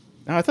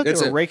 Oh, I thought they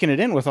were raking it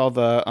in with all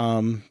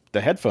the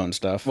headphone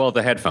stuff. Well,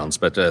 the headphones,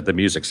 but the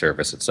music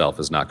service itself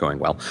is not going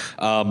well.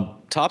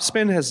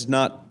 Topspin has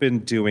not been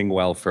doing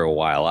well for a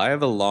while. I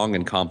have a long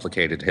and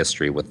complicated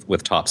history with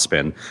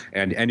Topspin,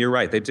 and you're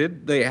right.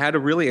 They had a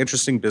really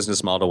interesting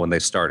business model when they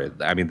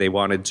started. I mean, they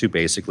wanted to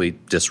basically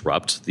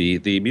disrupt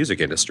the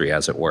music industry,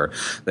 as it were.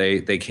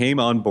 They came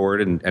on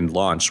board and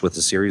launched with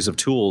a series of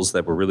tools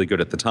that were really good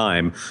at the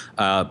time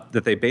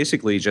that they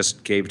basically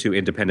just gave to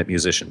independent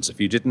musicians. If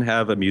you didn't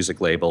have a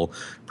music label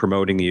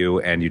promoting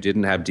you and you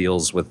didn't have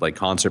deals with like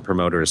concert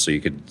promoters so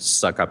you could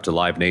suck up to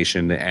Live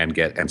Nation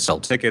and sell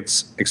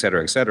tickets, et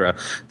cetera,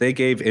 they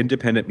gave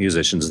independent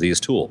musicians these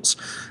tools.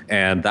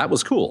 And that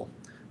was cool.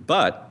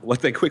 But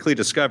what they quickly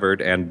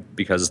discovered, and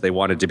because they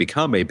wanted to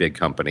become a big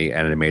company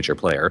and a major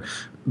player,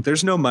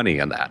 there's no money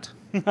in that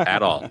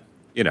at all.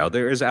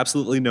 There is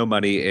absolutely no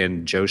money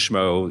in Joe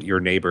Schmo, your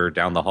neighbor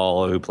down the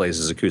hall who plays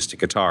his acoustic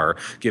guitar,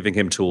 giving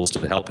him tools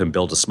to help him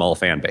build a small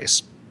fan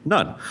base.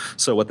 None.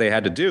 So what they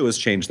had to do is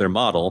change their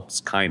model,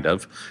 kind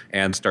of,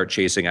 and start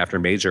chasing after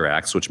major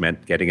acts, which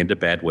meant getting into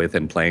bed with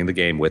and playing the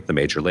game with the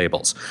major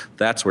labels.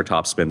 That's where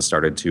Topspin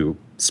started to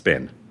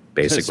spin,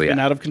 basically. Spin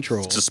out of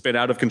control. To spin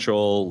out of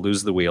control,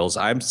 lose the wheels.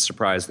 I'm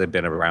surprised they've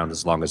been around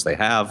as long as they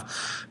have.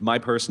 My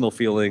personal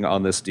feeling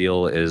on this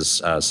deal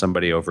is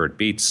somebody over at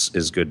Beats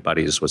is good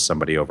buddies with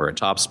somebody over at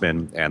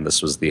Topspin, and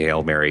this was the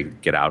Hail Mary,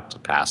 get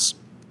out, pass.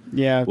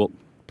 Yeah. Well,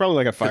 probably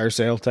like a fire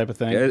sale type of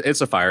thing. It's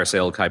a fire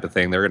sale type of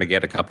thing. They're going to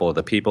get a couple of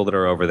the people that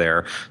are over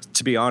there.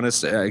 To be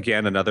honest,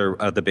 again, another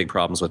of the big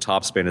problems with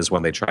Topspin is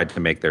when they tried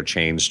to make their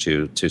change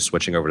to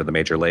switching over to the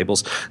major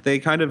labels, they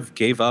kind of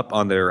gave up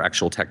on their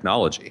actual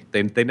technology.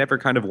 They never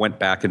kind of went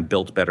back and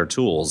built better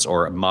tools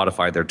or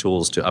modified their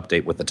tools to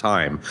update with the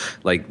time.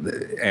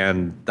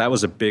 And that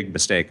was a big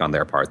mistake on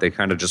their part. They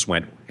kind of just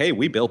went, hey,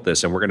 we built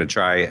this and we're going to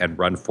try and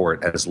run for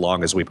it as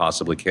long as we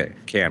possibly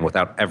can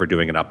without ever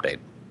doing an update.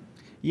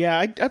 Yeah,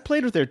 I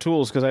played with their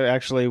tools because I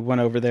actually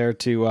went over there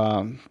to,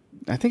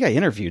 I think I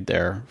interviewed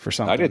there for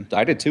something.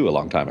 I did too a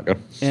long time ago.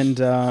 And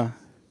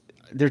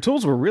their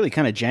tools were really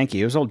kind of janky.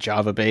 It was all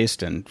Java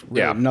based and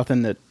really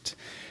nothing that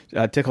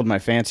tickled my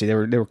fancy. They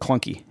were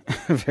clunky,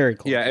 very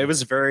clunky. Yeah, it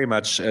was very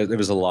much. It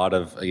was a lot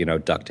of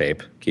duct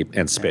tape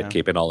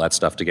keeping all that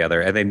stuff together,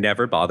 and they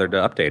never bothered to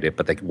update it.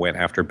 But they went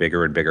after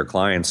bigger and bigger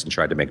clients and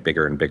tried to make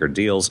bigger and bigger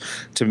deals.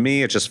 To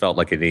me, it just felt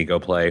like an ego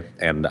play,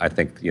 and I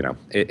think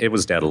it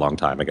was dead a long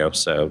time ago.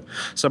 So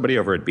somebody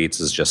over at Beats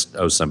is just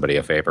owes somebody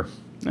a favor.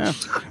 Yeah.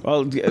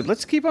 Well,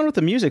 let's keep on with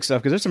the music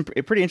stuff because there's some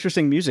pretty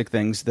interesting music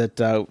things that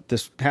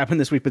this happened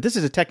this week. But this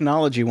is a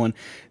technology one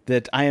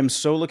that I am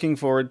so looking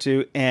forward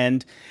to.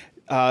 And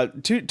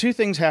two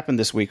things happened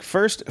this week.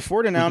 First,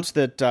 Ford announced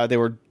that they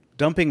were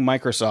dumping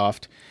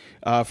Microsoft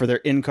for their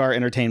in-car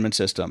entertainment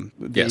system,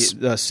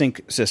 the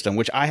sync system,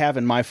 which I have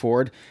in my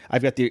Ford.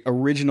 I've got the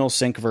original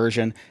sync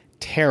version.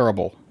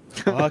 Terrible.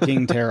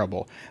 Fucking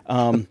terrible.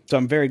 So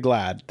I'm very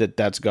glad that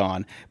that's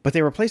gone. But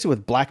they replaced it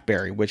with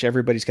BlackBerry, which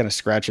everybody's kind of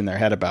scratching their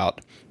head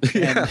about.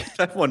 Yeah,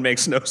 that one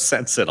makes no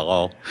sense at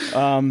all.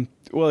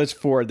 Well, it's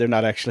Ford. They're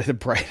not actually the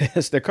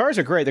brightest. Their cars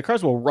are great. Their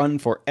cars will run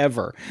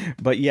forever.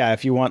 But yeah,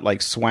 if you want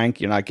like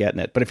swank, you're not getting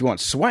it. But if you want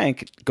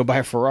swank, go buy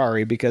a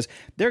Ferrari because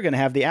they're going to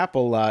have the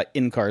Apple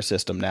in-car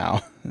system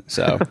now.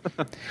 So,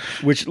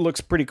 which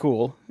looks pretty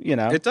cool. You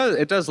know, it does.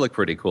 It does look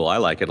pretty cool. I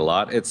like it a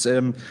lot. It's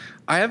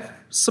I have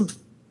some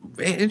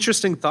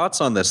interesting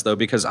thoughts on this though,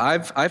 because I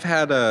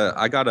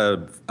got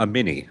a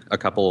Mini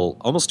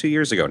almost 2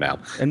 years ago now.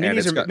 And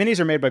Minis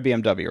are made by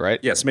BMW, right?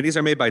 Yes, Minis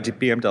are made by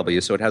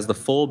BMW, so it has the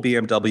full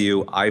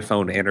BMW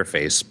iPhone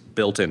interface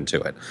built into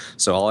it.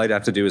 So all I'd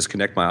have to do is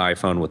connect my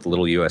iPhone with the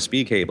little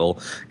USB cable,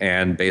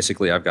 and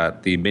basically I've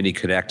got the Mini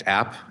Connect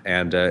app,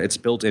 and it's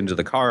built into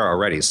the car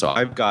already. So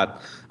I've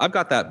got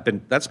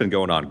that's been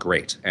going on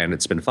great, and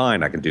it's been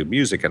fine. I can do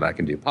music, and I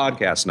can do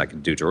podcasts, and I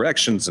can do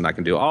directions, and I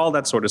can do all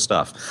that sort of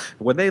stuff.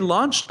 When they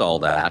launched all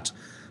that,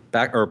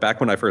 back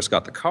when I first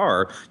got the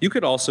car, you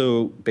could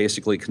also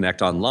basically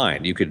connect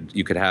online. You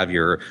could have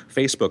your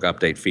Facebook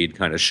update feed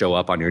kind of show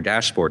up on your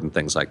dashboard and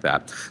things like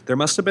that. There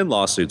must have been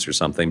lawsuits or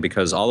something,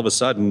 because all of a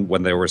sudden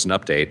when there was an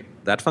update,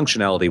 that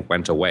functionality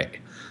went away.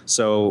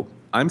 So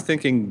I'm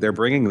thinking they're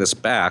bringing this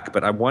back,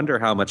 but I wonder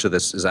how much of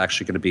this is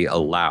actually going to be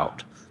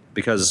allowed,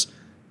 because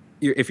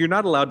if you're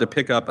not allowed to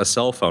pick up a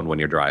cell phone when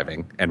you're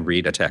driving and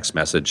read a text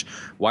message,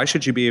 why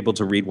should you be able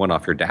to read one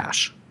off your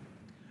dash?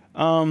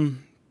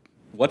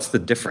 What's the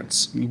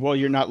difference? Well,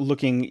 you're not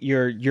looking.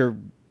 Your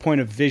point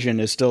of vision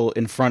is still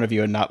in front of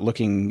you and not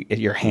looking at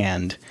your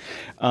hand.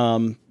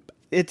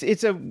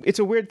 It's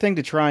a weird thing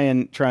to try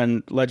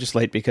and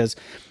legislate, because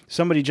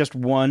somebody just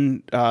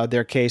won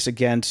their case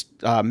against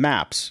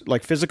maps,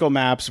 like physical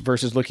maps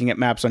versus looking at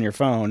maps on your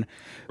phone.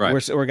 Right.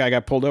 Where a guy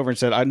got pulled over and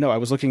said, I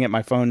was looking at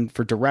my phone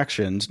for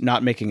directions,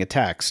 not making a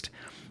text.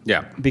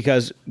 Yeah.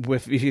 Because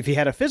if he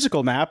had a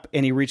physical map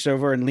and he reached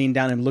over and leaned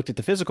down and looked at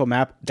the physical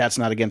map, that's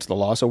not against the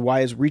law. So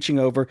why is reaching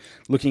over,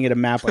 looking at a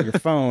map on your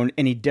phone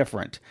any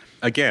different?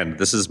 Again,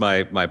 this is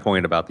my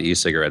point about the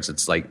e-cigarettes.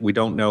 It's like we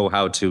don't know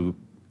how to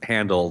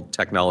handle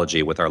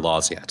technology with our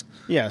laws yet.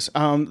 Yes.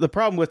 The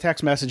problem with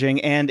text messaging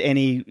and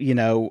any,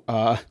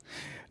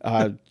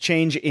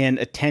 change in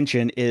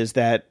attention is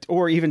that,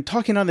 or even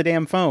talking on the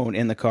damn phone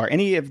in the car,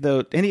 any of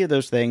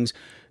those things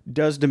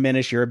does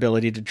diminish your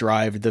ability to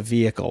drive the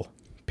vehicle.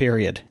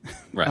 Period.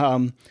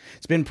 Right.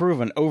 It's been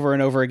proven over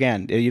and over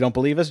again. You don't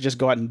believe us? Just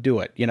go out and do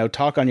it.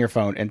 Talk on your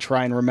phone and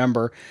try and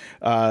remember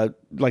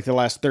like the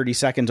last 30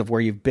 seconds of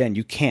where you've been.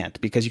 You can't,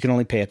 because you can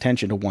only pay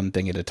attention to one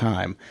thing at a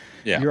time.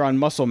 Yeah. You're on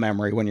muscle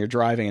memory when you're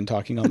driving and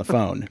talking on the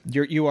phone.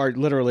 You are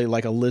literally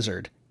like a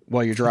lizard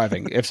while you're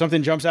driving. If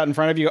something jumps out in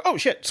front of you, oh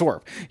shit,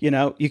 swerve.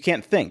 You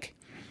can't think.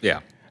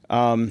 Yeah.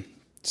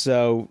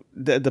 So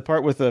the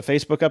part with the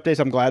Facebook updates,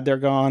 I'm glad they're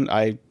gone.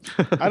 I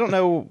don't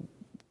know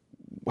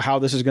how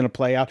this is going to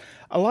play out.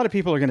 A lot of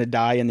people are going to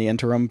die in the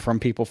interim from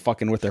people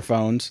fucking with their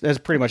phones. That's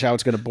pretty much how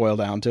it's going to boil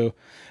down to.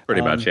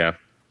 Pretty much, yeah.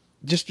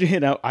 Just,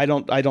 I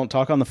don't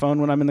talk on the phone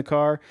when I'm in the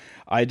car.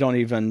 I don't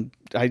even,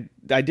 I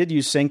did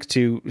use Sync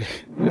to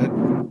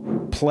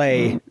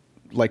play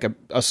like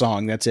a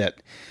song. That's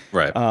it.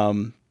 Right.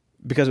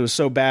 Because it was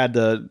so bad,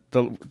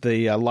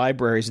 the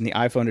libraries in the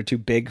iPhone are too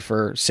big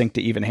for Sync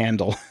to even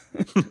handle.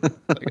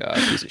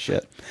 Piece of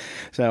shit.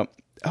 So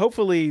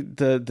hopefully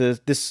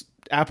this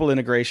Apple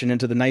integration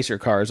into the nicer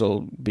cars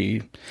will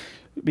be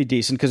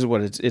decent,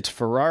 because it's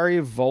Ferrari,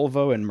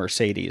 Volvo, and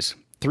Mercedes.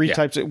 Three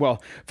types of,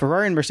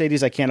 Ferrari and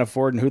Mercedes I can't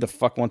afford, and who the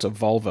fuck wants a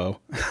Volvo?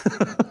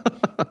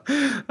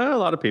 A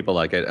lot of people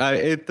like it.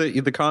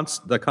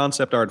 The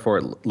concept art for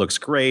it looks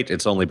great.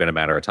 It's only been a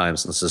matter of time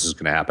since this is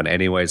going to happen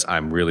anyways.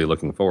 I'm really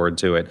looking forward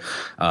to it.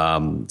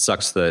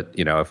 Sucks that,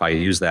 if I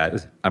use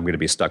that, I'm going to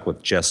be stuck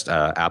with just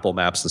Apple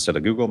Maps instead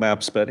of Google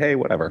Maps, but hey,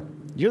 whatever.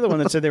 You're the one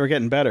that said they were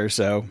getting better,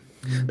 so.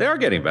 They are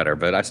getting better,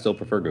 but I still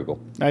prefer Google.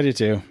 I do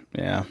too,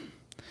 yeah.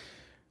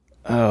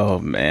 Oh,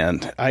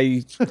 man.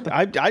 I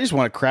just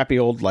want a crappy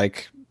old,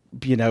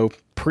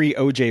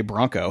 pre-OJ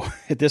Bronco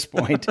at this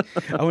point.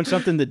 I want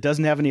something that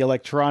doesn't have any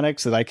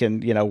electronics that I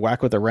can,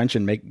 whack with a wrench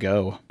and make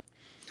go.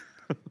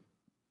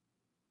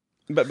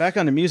 But back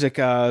on the music,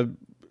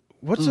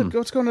 what's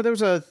going on? There was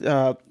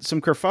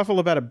some kerfuffle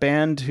about a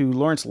band who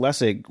Lawrence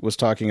Lessig was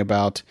talking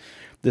about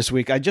this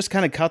week. I just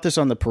kind of caught this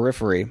on the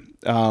periphery.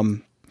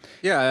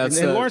 Yeah,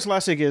 and Lawrence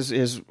Lessig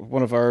is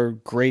one of our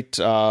great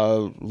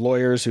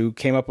lawyers who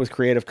came up with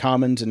Creative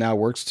Commons and now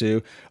works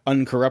to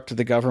uncorrupt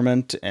the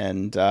government,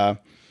 and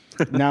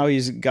now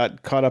he's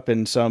got caught up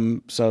in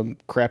some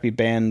crappy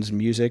band's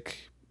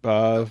music.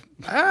 I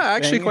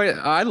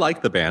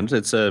like the band.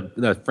 It's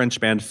a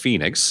French band,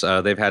 Phoenix.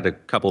 They've had a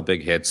couple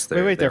big hits.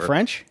 They're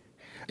French?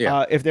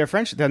 Yeah. If they're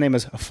French, their name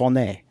is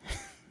Fonet.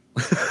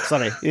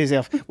 Sorry,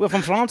 we're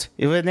from France.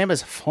 His name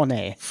is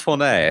Fonet.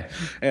 Fonet.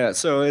 Yeah,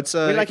 so it's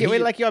we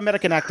like your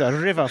American actor,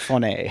 River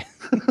Fonet.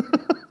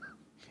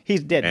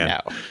 He's dead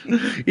now.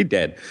 He's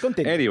dead.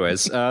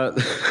 Anyways,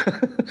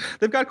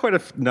 they've got quite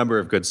a number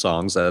of good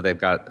songs. They've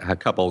got a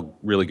couple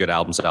really good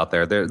albums out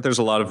there. There's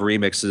a lot of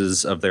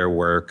remixes of their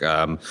work.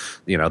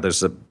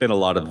 There's been a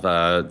lot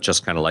of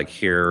just kind of like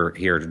here,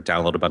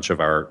 download a bunch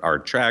of our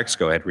tracks.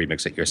 Go ahead,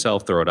 remix it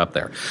yourself, throw it up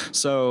there.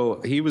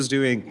 So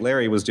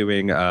Larry was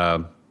doing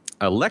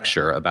a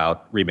lecture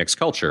about remix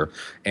culture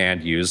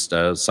and used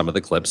some of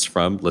the clips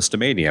from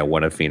Listomania,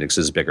 one of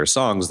Phoenix's bigger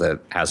songs that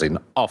has an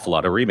awful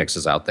lot of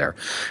remixes out there.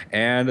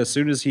 And as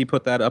soon as he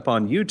put that up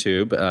on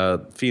YouTube,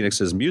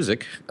 Phoenix's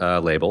music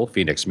label,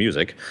 Phoenix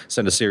Music,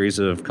 sent a series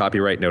of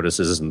copyright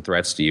notices and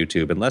threats to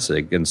YouTube and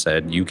Lessig and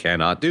said, you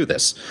cannot do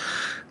this.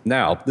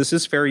 Now, this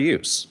is fair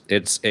use.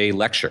 It's a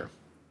lecture.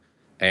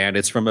 And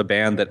it's from a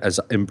band that has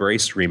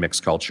embraced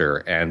remix culture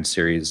and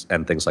series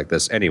and things like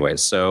this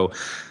anyways. So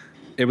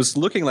it was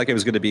looking like it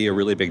was going to be a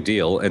really big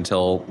deal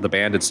until the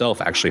band itself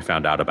actually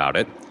found out about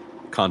it,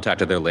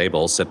 contacted their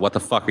label, said, what the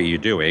fuck are you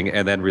doing?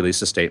 And then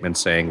released a statement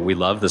saying, we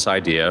love this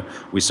idea.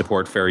 We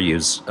support fair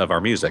use of our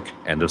music.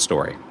 End of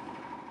story.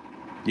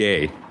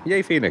 Yay.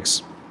 Yay,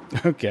 Phoenix.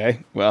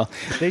 Okay. Well,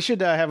 they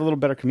should have a little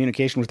better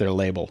communication with their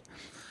label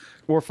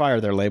or fire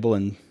their label.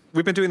 And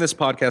we've been doing this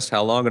podcast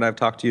how long? And I've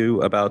talked to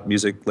you about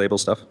music label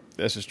stuff.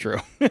 This is true.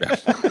 Yeah.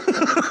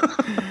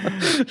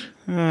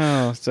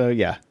 Oh, so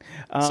yeah.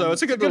 So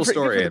it's a good little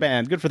story. Good for the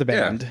band. Good for the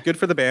band. Yeah, good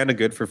for the band and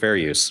good for fair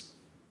use.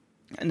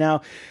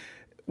 Now,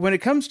 when it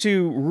comes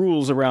to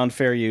rules around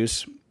fair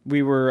use,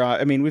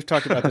 we've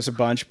talked about this a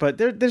bunch, but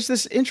there's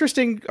this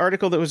interesting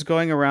article that was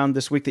going around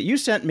this week that you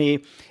sent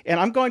me, and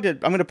I'm going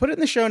to put it in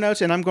the show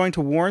notes, and I'm going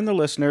to warn the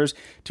listeners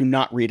to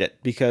not read it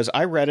because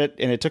I read it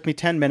and it took me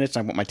 10 minutes.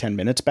 I want my 10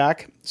 minutes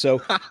back.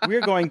 So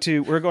we're going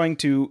to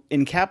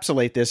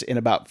encapsulate this in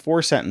about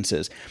 4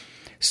 sentences.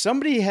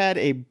 Somebody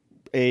had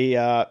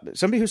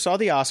somebody who saw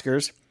the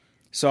Oscars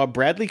saw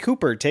Bradley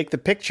Cooper take the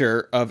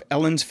picture of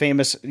Ellen's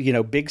famous,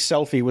 big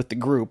selfie with the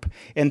group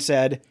and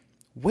said,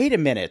 wait a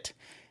minute,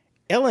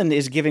 Ellen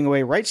is giving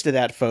away rights to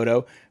that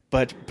photo,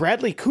 but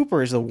Bradley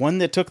Cooper is the one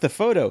that took the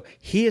photo.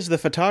 He is the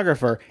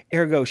photographer,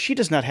 ergo she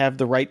does not have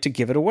the right to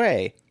give it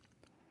away.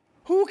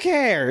 Who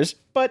cares?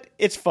 But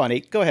it's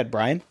funny. Go ahead,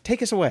 Brian.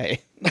 Take us away.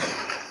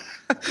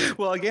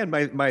 Well, again,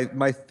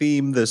 my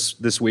theme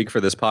this week for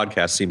this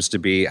podcast seems to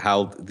be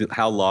how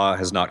law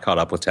has not caught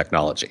up with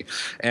technology,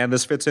 and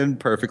this fits in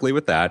perfectly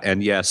with that.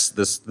 And yes,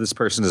 this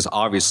person has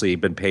obviously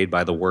been paid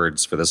by the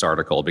words for this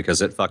article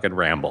because it fucking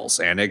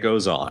rambles and it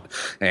goes on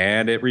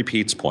and it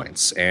repeats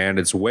points and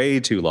it's way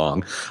too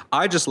long.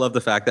 I just love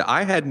the fact that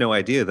I had no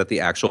idea that the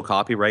actual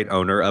copyright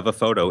owner of a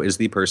photo is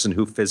the person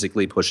who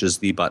physically pushes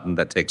the button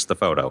that takes the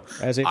photo.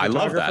 As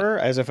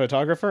a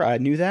photographer, I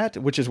knew that,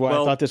 which is why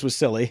I thought this was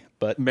silly.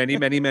 But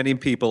many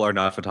people are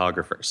not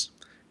photographers.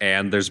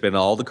 And there's been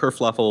all the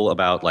kerfluffle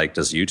about, like,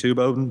 does YouTube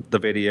own the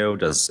video?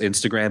 Does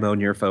Instagram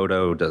own your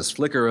photo? Does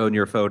Flickr own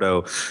your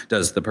photo?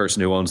 Does the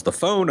person who owns the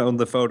phone own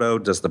the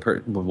photo?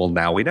 Well,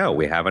 now we know.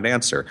 We have an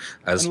answer.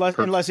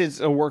 Unless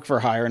it's a work for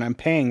hire and I'm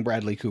paying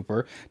Bradley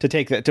Cooper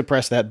to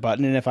press that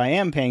button. And if I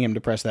am paying him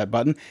to press that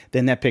button,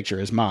 then that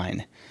picture is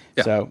mine.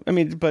 Yeah. So,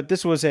 but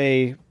this was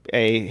a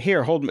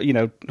here, hold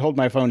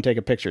my phone, take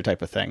a picture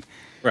type of thing.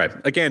 Right.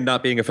 Again,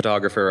 not being a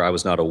photographer, I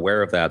was not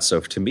aware of that. So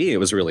to me, it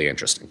was really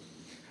interesting.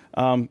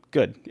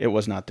 Good. It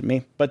was not to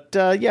me, but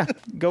yeah,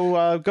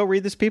 go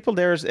read this, people.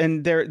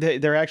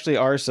 There actually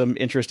are some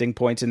interesting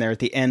points in there at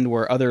the end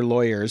where other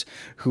lawyers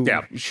who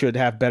should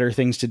have better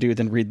things to do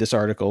than read this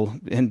article.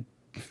 And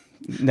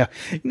no,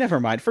 never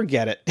mind.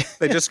 Forget it.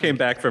 They just came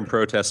back from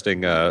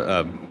protesting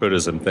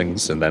Buddhism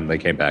things, and then they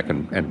came back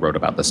and wrote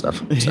about this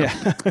stuff. So.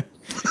 Yeah.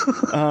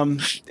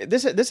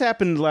 This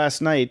happened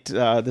last night.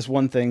 This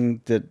one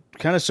thing that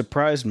kind of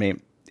surprised me.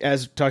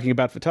 As talking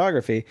about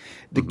photography,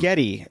 the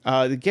Getty.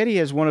 The Getty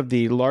is one of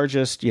the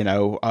largest,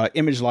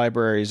 image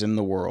libraries in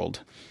the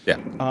world.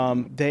 Yeah.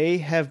 They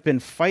have been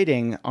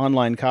fighting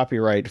online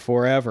copyright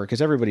forever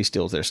because everybody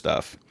steals their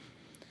stuff.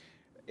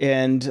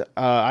 And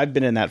I've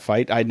been in that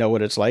fight. I know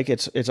what it's like.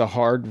 It's a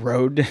hard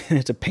road.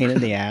 It's a pain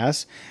in the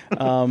ass.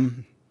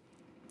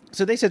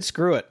 So they said,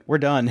 screw it. We're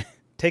done.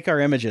 Take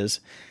our images.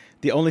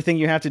 The only thing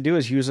you have to do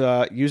is use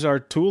our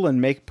tool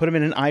and put them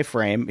in an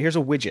iframe. Here's a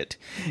widget.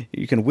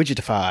 You can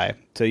widgetify.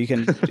 So you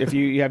can, if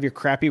you have your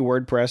crappy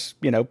WordPress,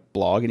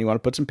 blog and you want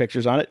to put some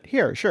pictures on it,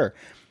 here, sure.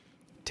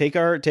 Take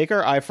our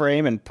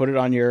iframe and put it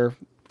on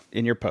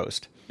in your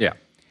post. Yeah.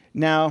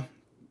 Now,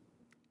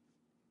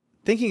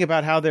 thinking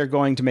about how they're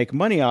going to make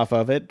money off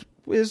of it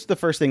is the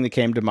first thing that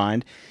came to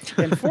mind.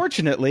 And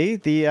fortunately,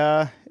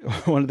 the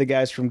one of the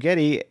guys from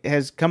Getty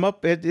has come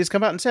out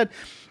and said,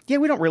 yeah,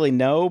 we don't really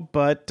know,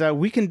 but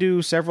we can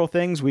do several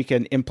things. We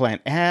can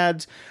implant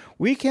ads.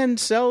 We can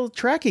sell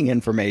tracking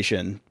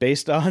information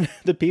based on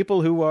the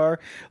people who are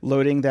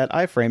loading that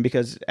iframe,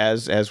 because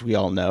as we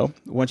all know,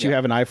 once you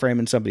have an iframe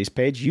in somebody's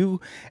page, you,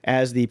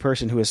 as the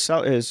person who is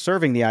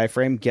serving the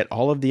iframe, get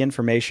all of the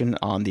information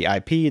on the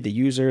IP, the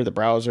user, the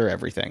browser,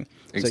 everything.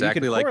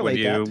 Exactly, so like when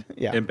you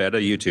embed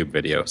a YouTube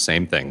video,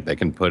 same thing. They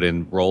can put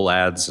in roll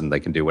ads and they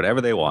can do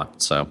whatever they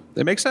want. So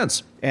it makes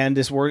sense. And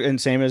this work,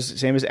 and same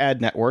as Ad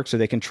Network, so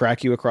they can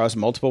track you across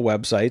multiple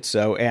websites.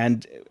 So,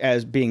 and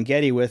as being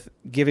Getty with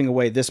giving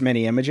away this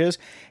many images,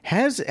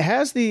 has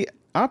the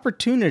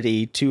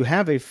opportunity to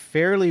have a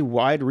fairly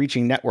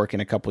wide-reaching network in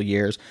a couple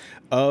years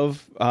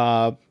of,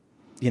 browser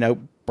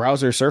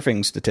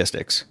surfing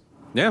statistics.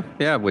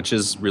 Yeah, which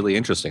is really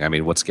interesting. I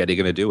mean, what's Getty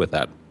going to do with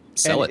that?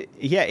 Sell it.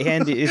 Yeah,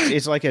 and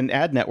it's like an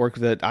ad network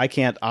that I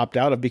can't opt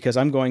out of because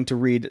I'm going to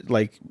read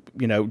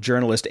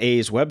journalist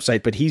A's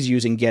website, but he's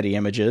using Getty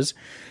Images.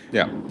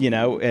 Yeah.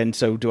 And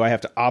so do I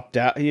have to opt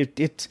out?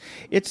 It's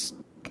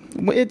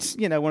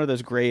one of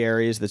those gray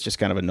areas that's just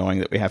kind of annoying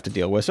that we have to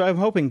deal with. So I'm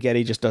hoping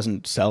Getty just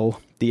doesn't sell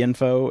the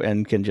info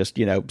and can just,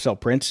 sell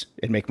prints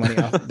and make money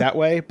off that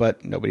way,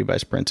 but nobody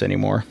buys prints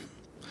anymore.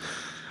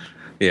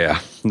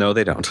 Yeah. No,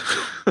 they don't.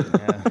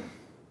 Yeah.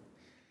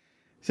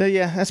 So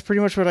yeah, that's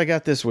pretty much what I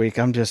got this week.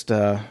 I'm just,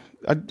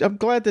 I'm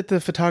glad that the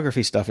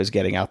photography stuff is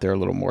getting out there a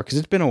little more because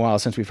it's been a while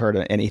since we've heard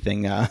of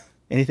anything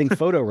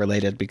photo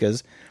related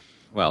because.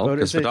 Well,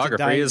 because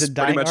photography is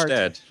pretty much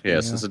dead.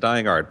 Yes, yeah. It's a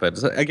dying art.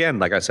 But again,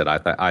 like I said,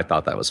 I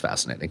thought that was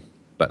fascinating.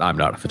 But I'm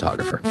not a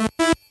photographer.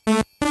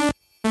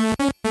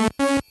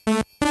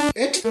 At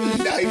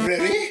the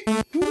library.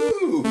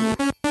 Woo.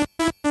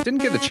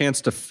 Didn't get a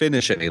chance to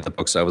finish any of the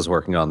books I was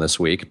working on this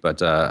week,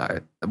 but I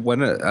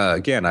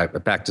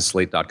back to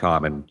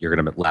slate.com, and you're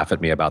going to laugh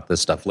at me about this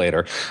stuff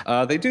later.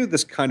 They do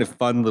this kind of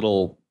fun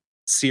little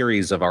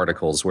series of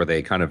articles where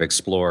they kind of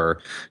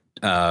explore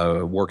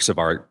works of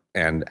art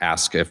and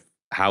ask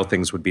how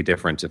things would be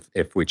different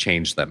if we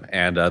changed them.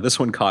 And this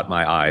one caught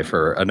my eye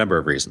for a number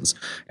of reasons,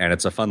 and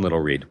it's a fun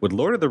little read. Would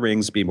Lord of the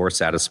Rings be more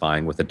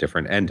satisfying with a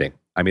different ending?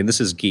 I mean, this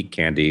is geek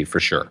candy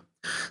for sure.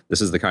 This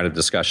is the kind of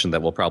discussion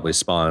that will probably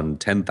spawn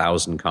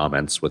 10,000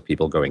 comments with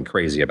people going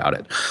crazy about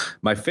it.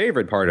 My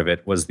favorite part of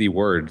it was the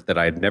word that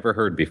I had never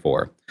heard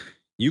before,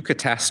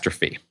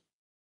 eucatastrophe.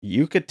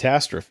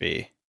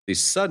 Eucatastrophe. The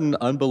sudden,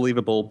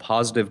 unbelievable,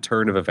 positive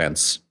turn of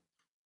events.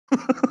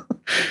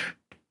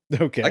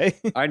 Okay.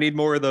 I need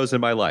more of those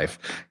in my life.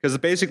 Because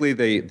basically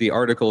the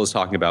article is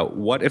talking about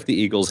what if the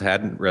Eagles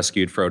hadn't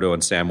rescued Frodo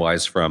and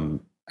Samwise from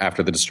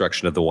after the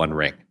destruction of the One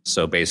Ring.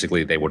 So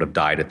basically they would have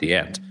died at the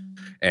end.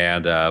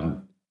 And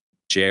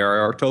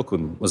J.R.R.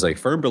 Tolkien was a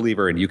firm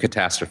believer in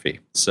eucatastrophe.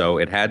 So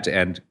it had to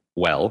end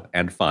well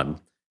and fun.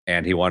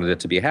 And he wanted it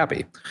to be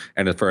happy.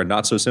 And for a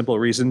not so simple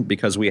reason,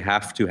 because we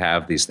have to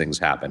have these things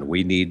happen.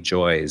 We need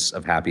joys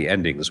of happy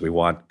endings. We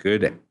want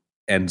good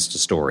ends to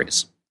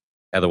stories.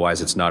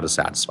 Otherwise, it's not as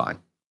satisfying.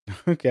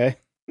 Okay.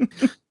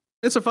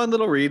 It's a fun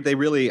little read. They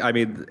really, I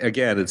mean,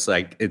 again, it's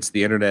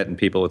the internet and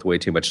people with way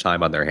too much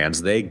time on their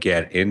hands. They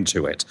get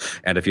into it.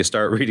 And if you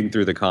start reading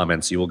through the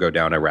comments, you will go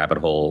down a rabbit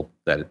hole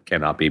that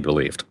cannot be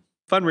believed.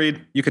 Fun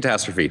read.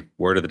 Eucatastrophe.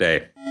 Word of the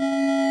day.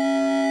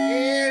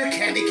 Yeah,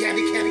 candy.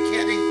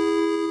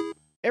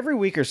 Every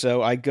week or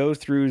so, I go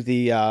through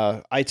the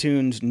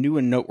iTunes new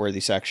and noteworthy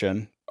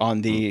section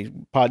on the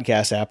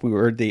podcast app. We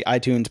were the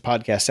iTunes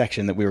podcast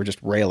section that we were just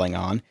railing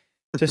on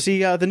to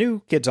see the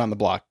new kids on the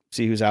block,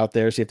 see who's out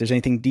there, see if there's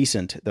anything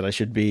decent that I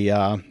should be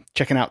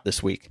checking out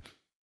this week.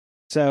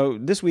 So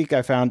this week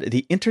I found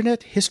the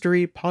Internet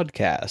History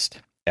Podcast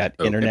at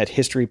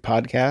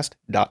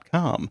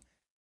internethistorypodcast.com.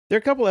 There are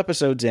a couple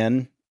episodes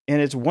in,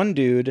 and it's one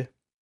dude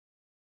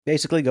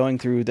basically going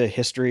through the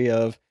history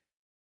of,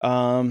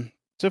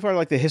 so far,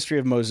 like the history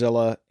of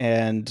Mozilla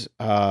and,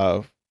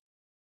 what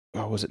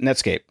was it?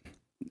 Netscape.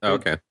 Oh,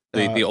 okay.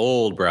 The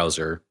old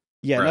browser.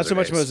 Yeah, not so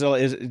much days.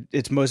 Mozilla.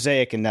 It's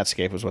Mosaic and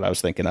Netscape is what I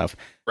was thinking of.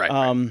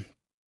 Right.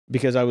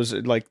 Because I was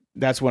like,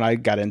 that's when I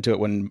got into it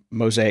when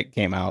Mosaic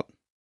came out.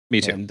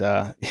 Me too. And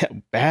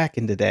back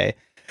in the day.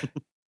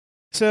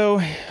 So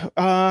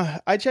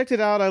I checked it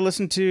out. I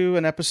listened to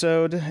an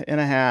episode and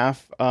a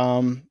half.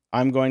 I'm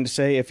going to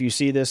say if you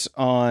see this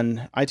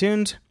on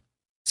iTunes,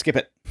 skip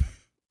it.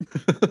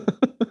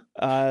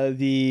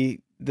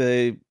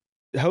 The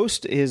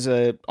host is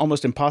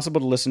almost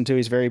impossible to listen to.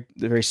 He's very,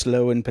 very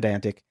slow and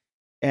pedantic.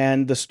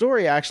 And the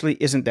story actually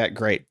isn't that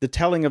great. The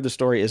telling of the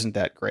story isn't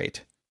that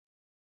great.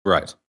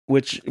 Right.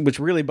 Which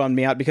really bummed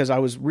me out because I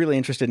was really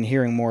interested in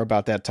hearing more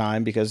about that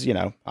time because,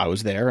 I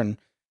was there and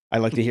I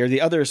like to hear the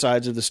other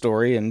sides of the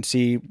story and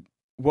see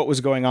what was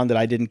going on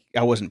that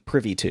I wasn't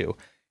privy to.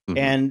 Mm-hmm.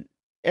 And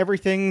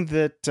everything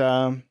that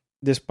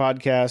this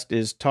podcast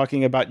is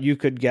talking about, you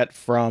could get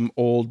from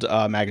old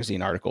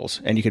magazine articles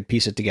and you could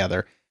piece it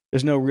together.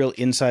 There's no real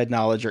inside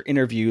knowledge or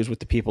interviews with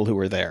the people who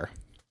were there.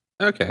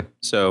 Okay.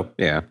 So,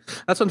 yeah,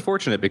 that's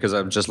unfortunate because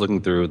I'm just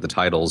looking through the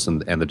titles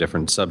and the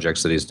different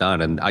subjects that he's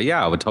done. And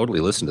I would totally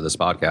listen to this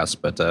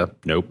podcast, but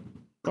nope.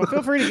 Well,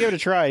 feel free to give it a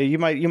try. You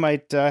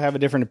might have a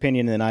different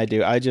opinion than I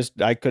do.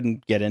 I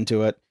couldn't get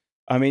into it.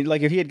 I mean,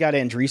 like if he had got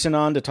Andreessen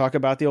on to talk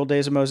about the old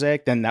days of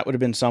Mosaic, then that would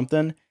have been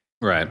something.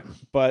 Right.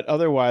 But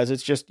otherwise,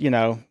 it's just,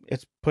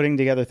 it's putting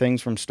together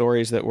things from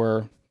stories that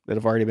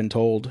have already been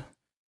told.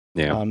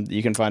 Yeah.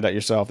 You can find out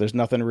yourself. There was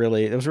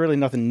really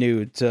nothing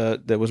new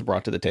that was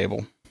brought to the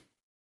table.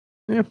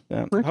 Yeah.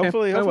 Okay.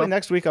 Hopefully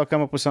next week I'll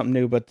come up with something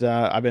new, but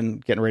I've been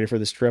getting ready for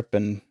this trip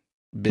and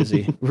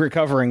busy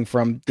recovering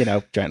from,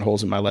 giant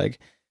holes in my leg.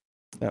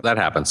 Yep. That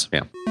happens,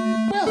 yeah.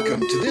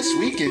 Welcome to This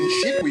Week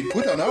in Shit We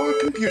Put on Our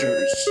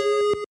Computers.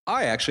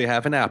 I actually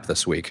have an app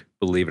this week,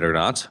 believe it or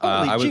not.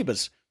 Holy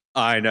jeebus.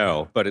 I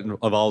know, but it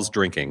involves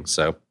drinking,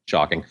 so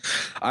shocking.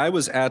 I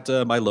was at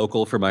my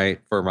local for my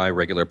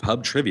regular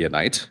pub trivia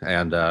night,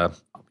 and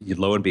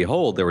lo and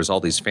behold, there was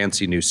all these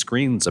fancy new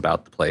screens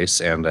about the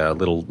place and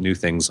little new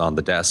things on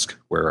the desk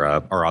or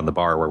on the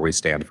bar where we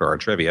stand for our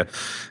trivia.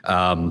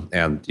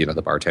 And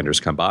the bartenders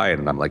come by,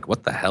 and I'm like,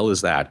 "What the hell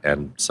is that?"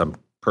 And some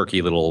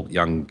perky little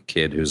young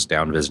kid who's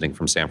down visiting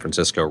from San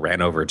Francisco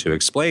ran over to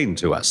explain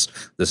to us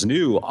this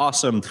new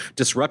awesome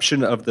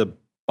disruption of the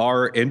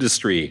bar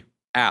industry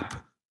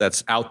app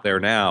that's out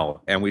there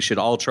now, and we should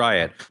all try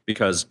it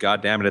because,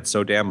 God damn it, it's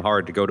so damn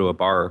hard to go to a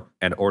bar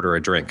and order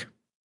a drink.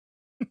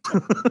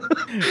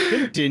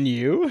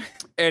 Continue.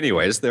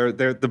 Anyways,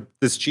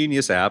 this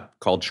genius app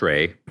called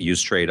Tray,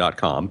 use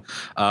tray.com.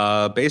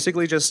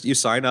 Basically, just you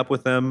sign up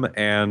with them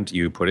and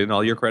you put in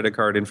all your credit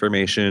card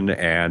information,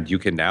 and you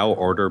can now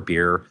order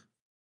beer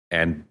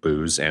and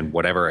booze and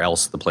whatever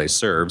else the place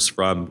serves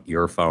from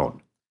your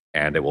phone.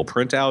 And it will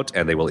print out,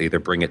 and they will either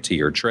bring it to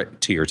your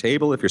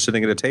table if you're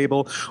sitting at a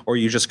table, or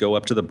you just go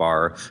up to the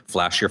bar,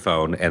 flash your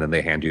phone, and then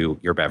they hand you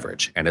your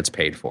beverage, and it's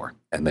paid for,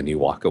 and then you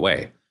walk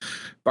away.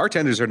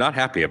 Bartenders are not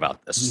happy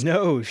about this.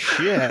 No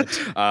shit.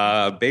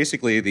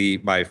 Basically,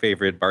 my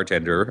favorite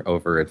bartender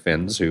over at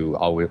Finn's, who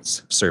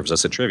always serves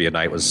us at trivia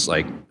night, was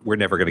like, "We're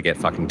never going to get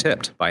fucking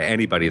tipped by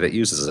anybody that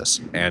uses this."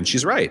 And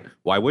she's right.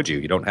 Why would you?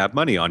 You don't have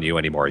money on you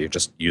anymore. You're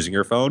just using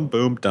your phone.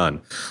 Boom,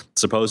 done.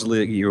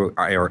 Supposedly, you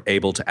are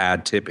able to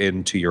add tip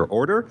into your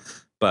order,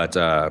 but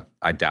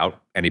I doubt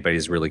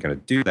anybody's really going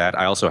to do that.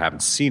 I also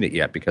haven't seen it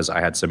yet because I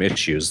had some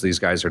issues. These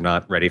guys are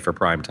not ready for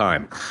prime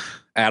time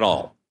at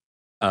all.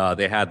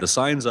 They had the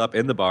signs up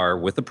in the bar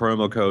with the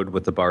promo code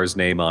with the bar's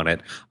name on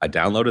it. I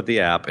downloaded the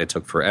app. It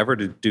took forever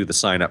to do the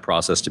sign-up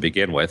process to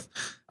begin with.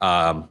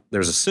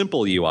 There's a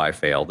simple UI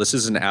fail. This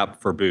is an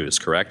app for booze,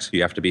 correct?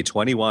 You have to be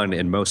 21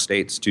 in most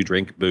states to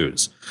drink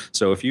booze.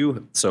 So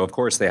of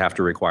course, they have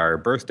to require a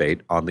birth date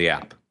on the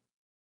app.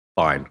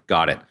 Fine,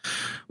 got it.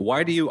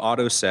 Why do you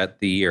auto-set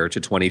the year to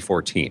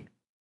 2014?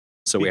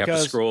 So we have to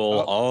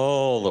scroll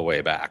all the way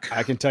back.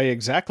 I can tell you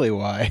exactly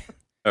why.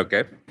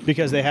 Okay.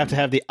 Because they have to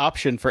have the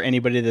option for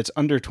anybody that's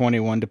under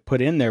 21 to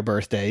put in their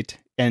birth date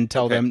and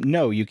tell them,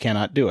 no, you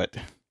cannot do it.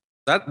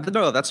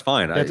 That's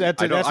fine.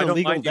 That's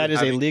illegal. That is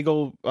a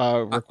legal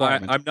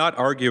requirement. I'm not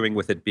arguing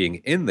with it being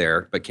in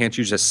there, but can't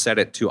you just set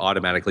it to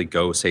automatically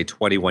go, say,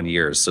 21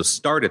 years? So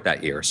start at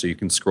that year so you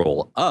can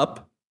scroll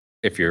up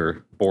if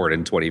you're born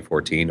in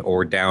 2014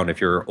 or down if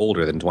you're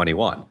older than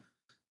 21.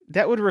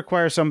 That would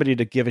require somebody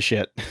to give a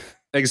shit.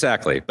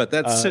 Exactly, but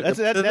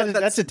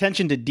that's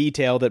attention to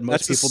detail that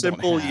most people don't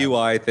have. That's a simple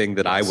UI thing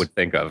that I would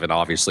think of and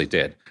obviously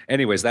did.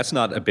 Anyways, that's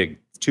not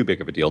too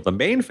big of a deal. The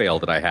main fail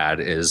that I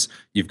had is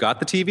you've got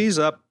the TVs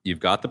up,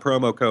 you've got the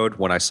promo code.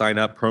 When I sign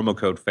up, promo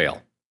code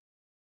fail.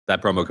 That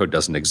promo code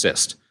doesn't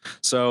exist.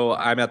 So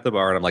I'm at the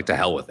bar and I'm like, to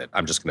hell with it.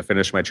 I'm just going to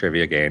finish my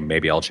trivia game.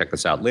 Maybe I'll check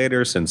this out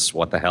later since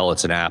what the hell,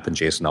 it's an app and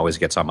Jason always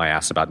gets on my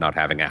ass about not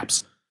having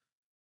apps.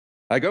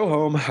 I go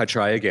home, I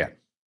try again.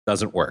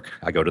 Doesn't work.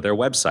 I go to their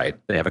website.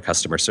 They have a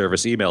customer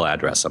service email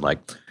address. I'm like,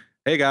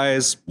 "Hey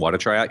guys, want to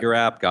try out your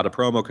app? Got a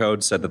promo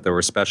code, said that there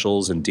were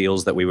specials and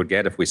deals that we would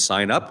get if we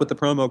sign up with the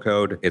promo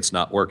code. It's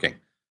not working."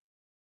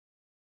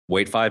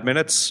 Wait 5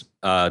 minutes,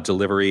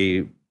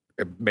 delivery,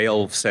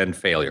 mail send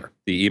failure.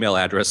 The email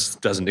address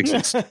doesn't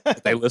exist.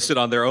 They list it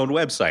on their own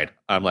website.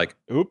 I'm like,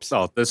 oops,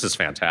 oh, this is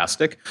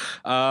fantastic.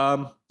 Do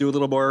a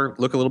little more,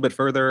 look a little bit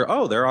further.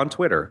 Oh, they're on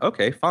Twitter.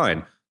 Okay,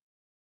 fine.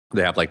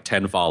 They have like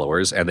 10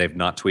 followers and they've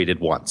not tweeted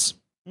once.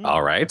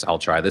 All right, I'll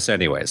try this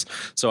anyways.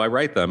 So I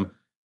write them,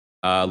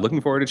 looking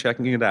forward to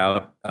checking it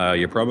out.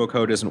 Your promo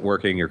code isn't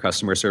working. Your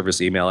customer service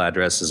email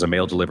address is a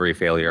mail delivery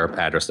failure.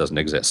 Address doesn't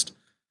exist.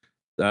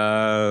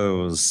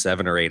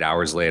 7 or 8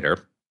 hours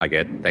later, I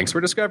get, "Thanks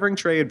for discovering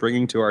Tray and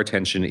bringing to our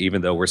attention,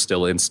 even though we're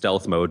still in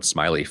stealth mode,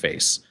 smiley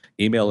face.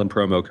 Email and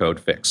promo code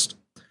fixed."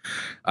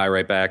 I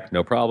write back,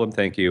 "No problem,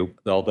 thank you.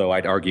 Although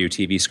I'd argue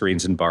TV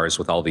screens in bars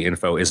with all the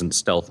info isn't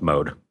stealth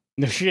mode."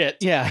 No shit,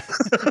 yeah.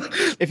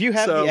 If you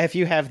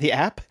have the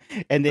app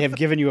and they have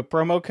given you a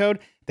promo code,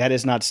 that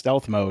is not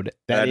stealth mode.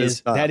 That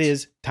is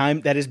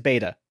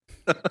beta.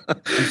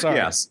 I'm sorry.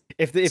 Yes.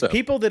 If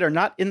people that are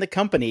not in the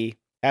company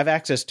have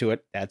access to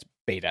it, that's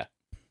beta.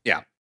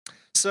 Yeah.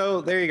 So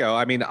there you go.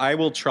 I mean, I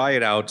will try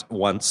it out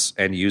once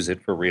and use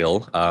it for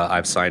real.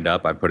 I've signed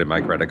up. I've put in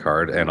my credit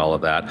card and all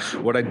of that.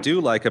 What I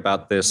do like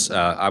about this,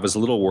 I was a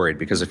little worried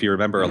because if you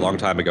remember a long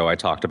time ago, I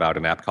talked about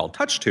an app called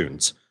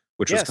TouchTunes,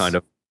 which was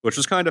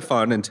kind of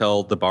fun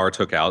until the bar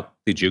took out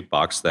the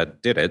jukebox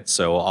that did it.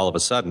 So all of a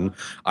sudden,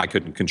 I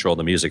couldn't control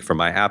the music from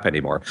my app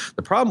anymore.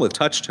 The problem with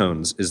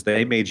TouchTunes is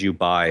they made you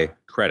buy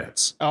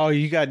credits. Oh,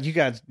 you got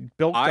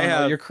built on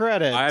all your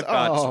credits. I've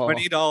got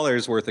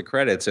 $20 worth of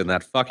credits in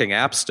that fucking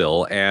app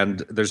still,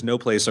 and there's no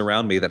place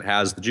around me that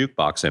has the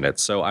jukebox in it.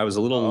 So I was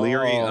a little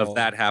leery of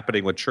that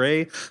happening with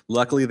Trey.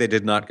 Luckily, they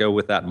did not go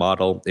with that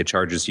model. It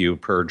charges you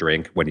per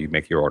drink when you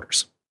make your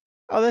orders.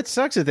 Oh, that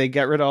sucks that they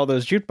got rid of all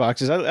those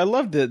jukeboxes. I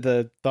loved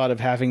the thought of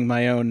having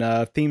my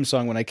own theme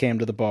song when I came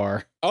to the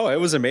bar. Oh, it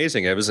was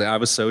amazing. I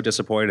was so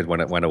disappointed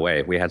when it went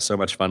away. We had so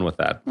much fun with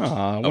that. Oh,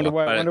 I wonder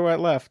why it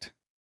left.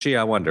 Gee,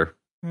 I wonder.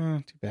 Oh,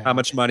 too bad. How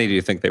much money do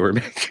you think they were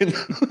making?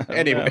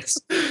 Anyways,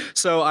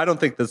 so I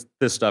don't think this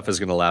stuff is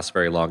going to last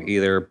very long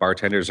either.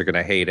 Bartenders are going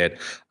to hate it.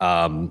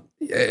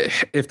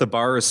 If the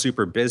bar is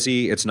super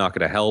busy, it's not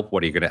going to help.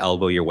 What are you going to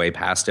elbow your way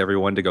past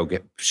everyone to go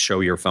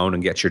show your phone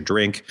and get your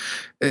drink?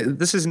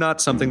 This is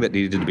not something that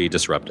needed to be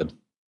disrupted.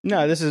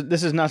 No, this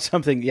is not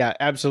something. Yeah,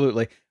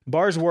 absolutely.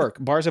 Bars work.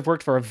 Bars have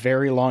worked for a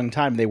very long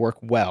time. They work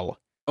well.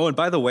 Oh, and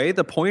by the way,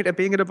 the point of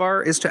being at a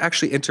bar is to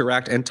actually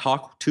interact and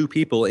talk to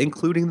people,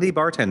 including the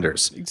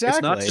bartenders. Exactly.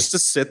 It's not just to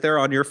sit there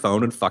on your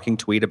phone and fucking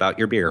tweet about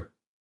your beer.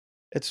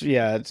 It's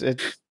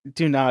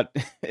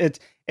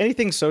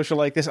anything social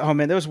like this. Oh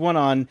man, there was one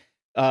on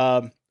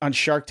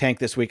Shark Tank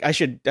this week. I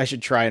should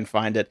try and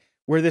find it,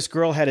 where this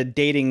girl had a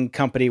dating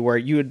company where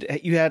you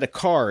had a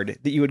card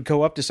that you would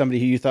go up to somebody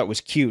who you thought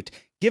was cute,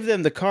 give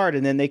them the card,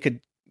 and then they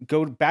could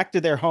go back to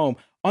their home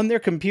on their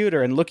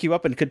computer and look you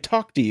up and could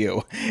talk to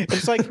you.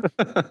 It's like,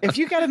 if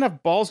you got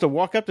enough balls to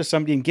walk up to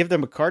somebody and give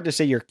them a card to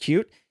say you're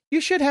cute, you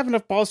should have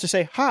enough balls to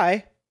say,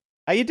 hi,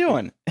 how you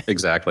doing?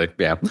 Exactly.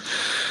 Yeah.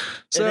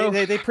 So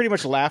they pretty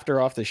much laughed her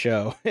off the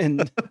show,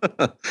 and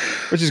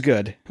which is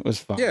good. It was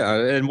fun. Yeah.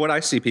 And what I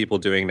see people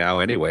doing now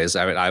anyways,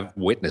 I mean, I've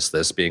witnessed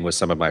this being with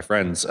some of my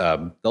friends.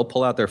 They'll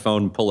pull out their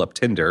phone, pull up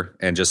Tinder,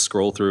 and just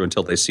scroll through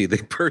until they see the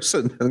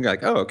person and they're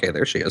like, oh, okay,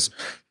 there she is.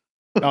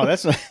 Oh,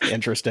 that's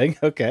interesting.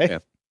 Okay. Yeah.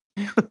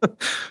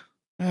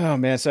 Oh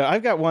man, so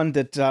I've got one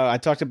that I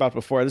talked about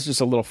before. This is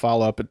a little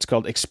follow-up. It's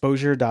called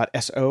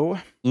exposure.so.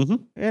 Mm-hmm.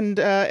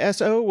 And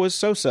SO was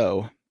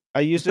so-so. I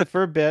used it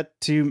for a bit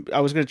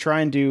I was going to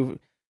try and do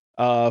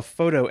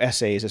photo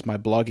essays as my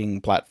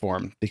blogging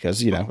platform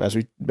because, as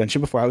we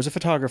mentioned before, I was a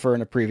photographer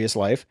in a previous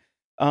life,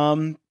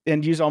 and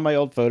use all my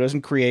old photos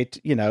and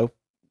create,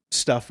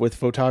 stuff with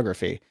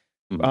photography.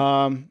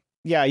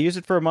 Mm-hmm. I used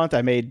it for a month.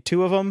 I made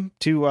 2 of them,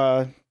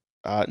 2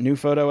 new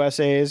photo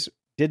essays.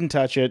 Didn't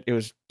touch it. It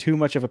was too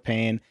much of a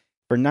pain.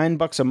 For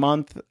 $9 a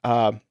month,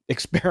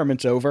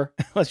 experiment's over.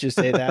 Let's just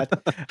say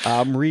that.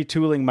 I'm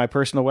retooling my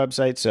personal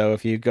website, so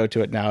if you go to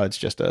it now, it's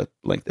just a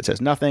link that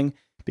says nothing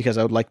because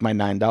I would like my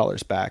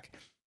 $9 back.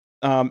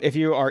 If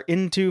you are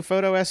into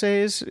photo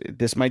essays,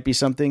 this might be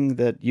something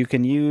that you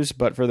can use,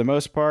 but for the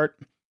most part,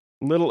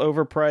 a little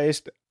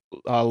overpriced,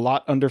 a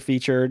lot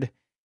underfeatured,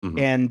 mm-hmm.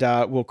 and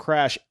will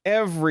crash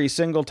every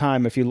single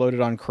time if you load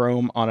it on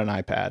Chrome on an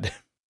iPad.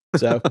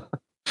 So...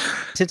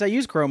 Since I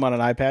use Chrome on an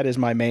iPad as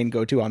my main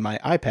go-to on my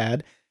iPad,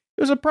 it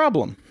was a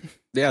problem.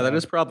 Yeah, that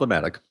is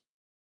problematic.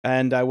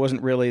 And I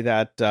wasn't really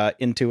that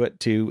into it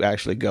to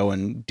actually go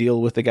and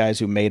deal with the guys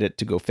who made it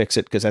to go fix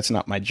it, because that's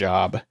not my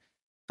job.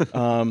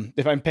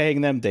 If I'm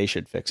paying them, they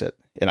should fix it,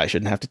 and I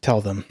shouldn't have to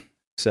tell them.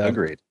 So,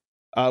 agreed.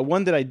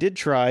 One that I did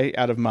try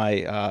out of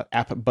my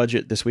app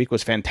budget this week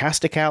was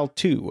Fantastical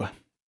 2.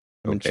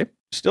 Okay.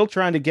 Still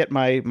trying to get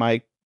my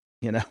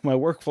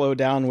workflow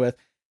down with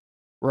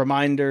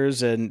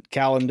reminders and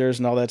calendars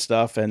and all that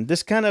stuff. And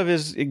this kind of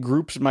it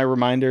groups my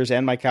reminders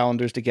and my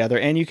calendars together,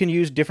 and you can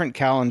use different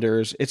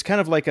calendars. It's kind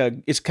of like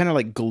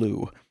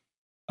glue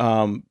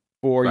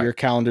for your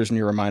calendars and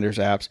your reminders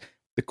apps.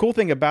 The cool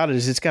thing about it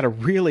is it's got a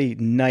really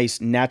nice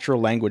natural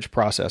language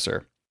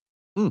processor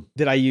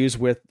that I use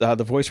with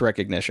the voice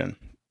recognition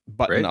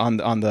button on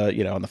the on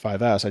the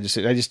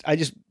 5S. I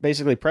just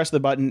basically press the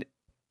button,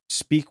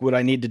 speak what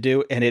I need to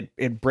do, and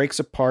it breaks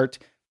apart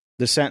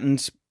the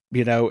sentence,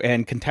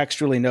 and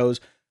contextually knows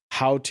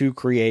how to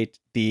create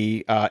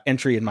the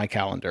entry in my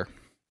calendar.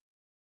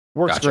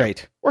 Works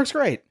great.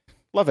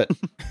 Love it.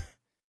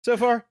 So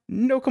far,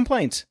 no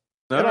complaints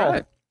at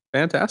all.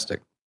 Fantastic.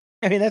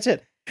 I mean, that's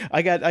it.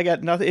 I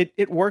got nothing.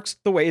 It works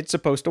the way it's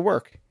supposed to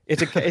work.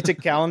 It's a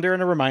calendar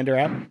and a reminder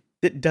app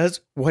that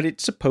does what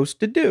it's supposed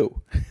to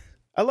do.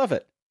 I love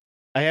it.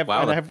 I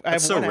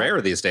have so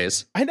rare these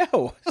days. I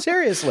know.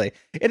 Seriously.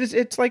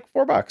 It's like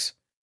 $4.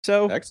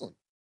 So excellent.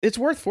 It's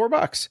worth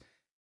 $4.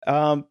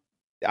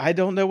 I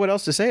don't know what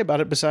else to say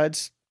about it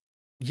besides,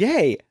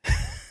 yay,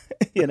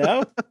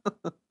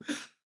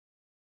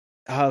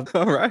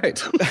 All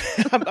right.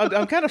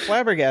 I'm kind of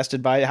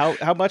flabbergasted by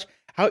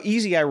how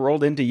easy I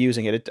rolled into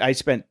using it. I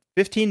spent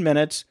 15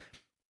 minutes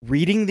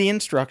reading the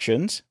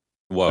instructions.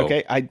 Whoa.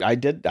 Okay. I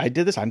did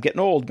this. I'm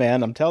getting old,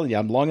 man. I'm telling you,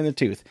 I'm long in the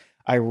tooth.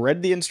 I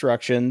read the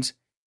instructions,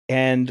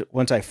 and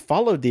once I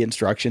followed the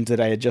instructions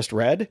that I had just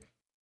read,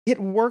 it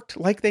worked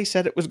like they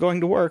said it was going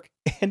to work,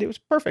 and it was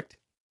perfect.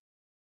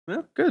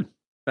 Well, good.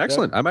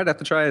 Excellent. I might have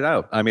to try it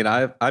out. I mean,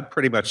 I've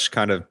pretty much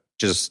kind of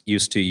just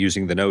used to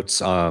using the notes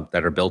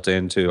that are built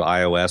into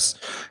iOS,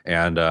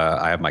 and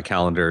I have my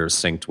calendar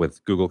synced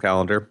with Google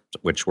Calendar,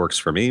 which works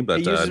for me.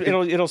 But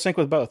it'll sync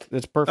with both.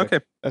 It's perfect.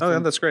 Okay,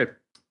 that's great.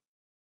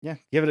 Yeah,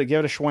 give it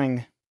a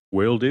swing.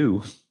 Will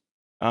do.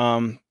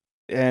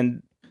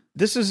 And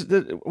this is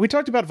we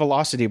talked about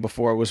Velocity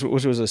before. Was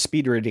a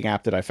speed reading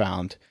app that I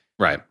found.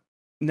 Right.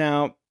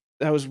 Now,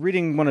 I was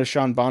reading one of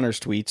Sean Bonner's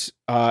tweets,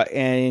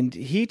 and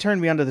he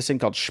turned me onto this thing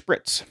called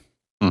Spritz.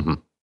 Mm-hmm.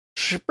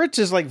 Spritz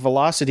is like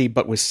Velocity,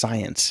 but with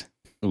science.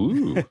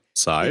 Ooh,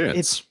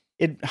 science.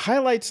 It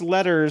highlights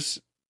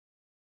letters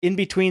in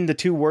between the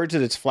two words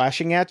that it's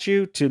flashing at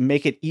you to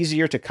make it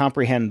easier to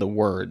comprehend the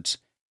words.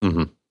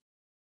 Mm-hmm.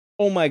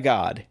 Oh my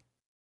God.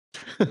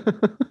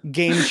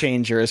 Game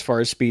changer as far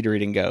as speed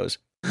reading goes.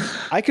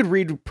 I could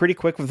read pretty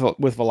quick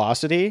with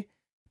Velocity,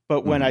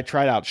 but when I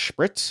tried out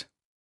Spritz,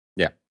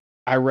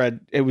 I read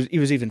it was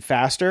even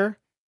faster,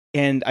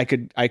 and I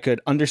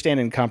could understand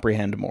and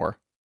comprehend more.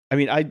 I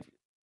mean,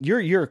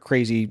 you're a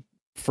crazy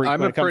freak.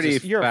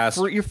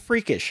 You're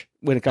freakish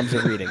when it comes to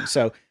reading.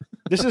 So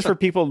this is for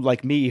people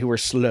like me who are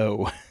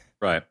slow.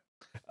 Right.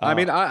 I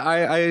mean,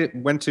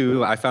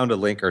 I found a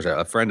link, or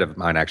a friend of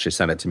mine actually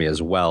sent it to me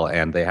as well.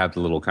 And they have the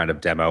little kind of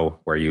demo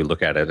where you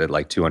look at it at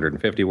like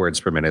 250 words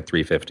per minute,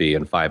 350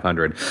 and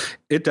 500.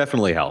 It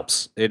definitely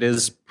helps. It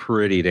is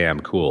pretty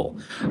damn cool.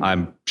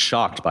 I'm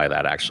shocked by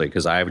that, actually,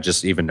 because I'm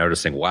just even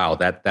noticing, wow,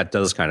 that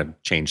does kind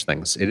of change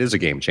things. It is a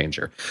game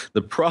changer.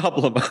 The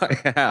problem I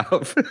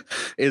have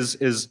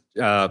is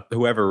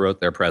whoever wrote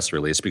their press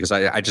release, because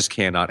I just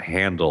cannot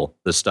handle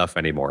this stuff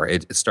anymore.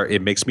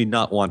 It makes me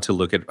not want to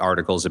look at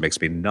articles. It makes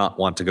me not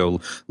want to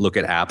go look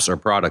at apps or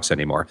products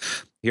anymore.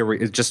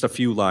 Just a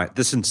few lines.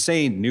 This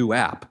insane new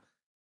app.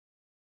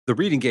 The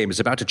reading game is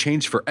about to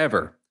change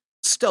forever.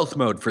 Stealth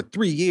mode for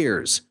 3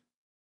 years.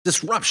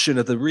 Disruption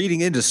of the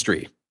reading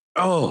industry.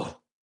 Oh,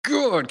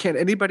 good. Can't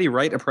anybody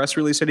write a press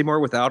release anymore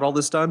without all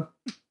this done?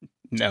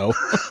 No.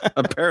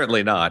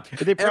 Apparently not.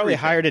 They probably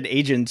hired an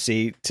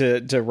agency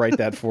to write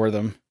that for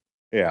them.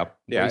 Yeah.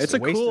 It's a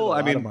cool,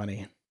 I mean,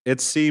 money.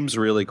 It seems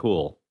really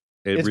cool.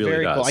 It's really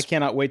very cool. I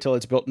cannot wait till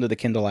it's built into the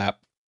Kindle app.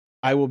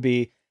 I will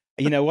be,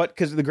 you know what?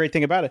 Because the great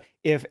thing about it,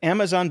 if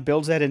Amazon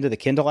builds that into the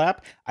Kindle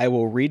app, I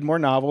will read more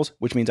novels,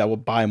 which means I will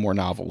buy more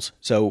novels.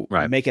 So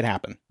make it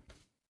happen.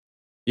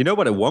 You know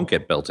what it won't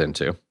get built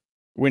into?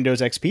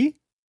 Windows XP?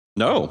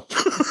 No.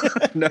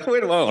 No,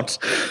 it won't.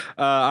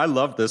 I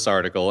love this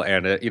article,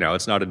 and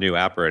it's not a new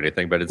app or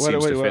anything, but it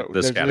seems to fit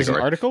this category. There's an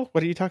article?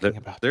 What are you talking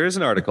about? There is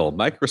an article.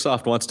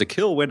 Microsoft wants to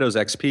kill Windows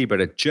XP,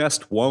 but it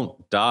just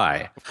won't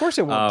die. Of course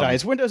it won't die.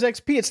 It's Windows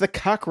XP. It's the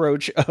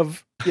cockroach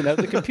of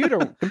the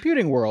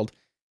computing world.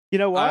 You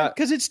know why?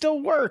 Because it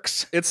still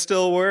works. It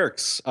still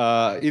works.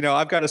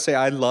 I've got to say,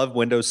 I love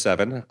Windows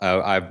 7.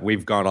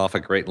 We've gone off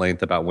at great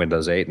length about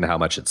Windows 8 and how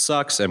much it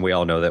sucks. And we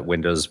all know that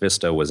Windows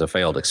Vista was a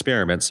failed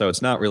experiment. So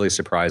it's not really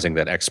surprising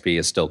that XP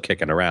is still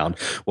kicking around.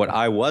 What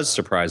I was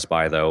surprised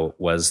by, though,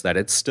 was that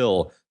it's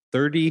still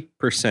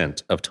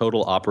 30% of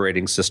total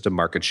operating system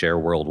market share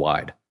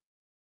worldwide.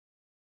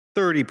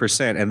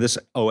 30%. And this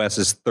OS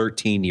is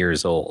 13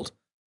 years old.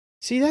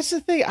 See, that's the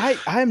thing.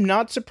 I'm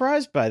not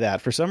surprised by that.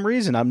 For some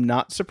reason, I'm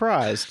not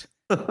surprised.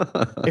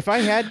 If I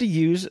had to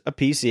use a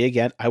PC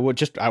again, I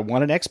want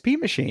an XP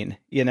machine,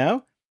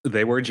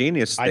 They were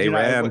genius. They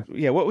ran.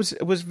 What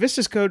was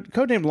Vista's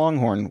codename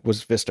Longhorn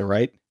was Vista,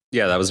 right?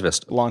 Yeah, that was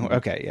Vista. Longhorn.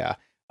 Okay, yeah.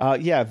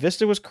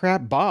 Vista was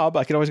crap. Bob.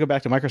 I could always go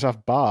back to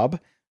Microsoft Bob.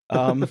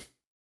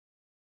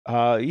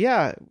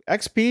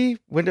 XP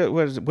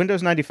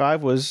Windows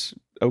 95 was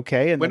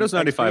okay. And Windows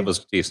 95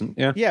 was decent.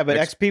 Yeah. Yeah, but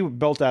XP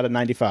built out of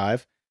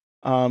 95.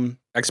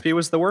 XP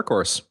was the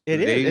workhorse.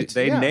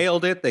 They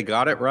nailed it. They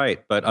got it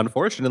right. But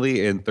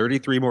unfortunately, in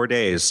 33 more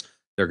days,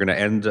 they're going to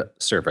end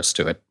service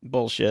to it.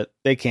 Bullshit.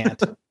 They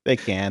can't. They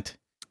can't.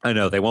 I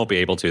know. They won't be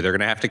able to. They're going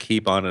to have to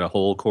keep on a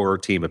whole core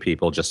team of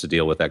people just to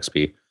deal with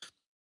XP.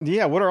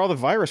 Yeah. What are all the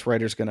virus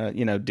writers going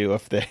to, do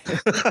if they...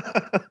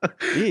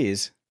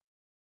 Jeez.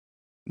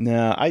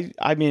 No,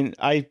 I mean,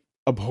 I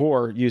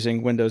abhor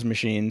using Windows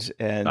machines,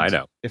 and I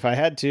know if I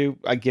had to,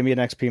 give me an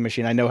XP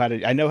machine. I know how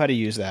to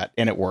use that,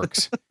 and it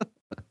works.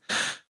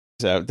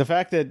 So the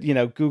fact that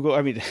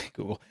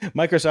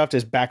Microsoft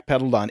has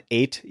backpedaled on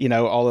 8,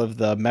 all of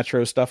the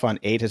Metro stuff on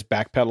 8 has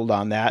backpedaled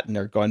on that, and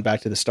they're going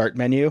back to the start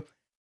menu.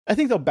 I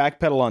think they'll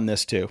backpedal on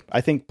this too. I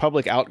think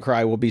public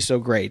outcry will be so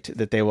great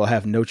that they will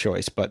have no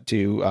choice but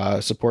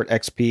to support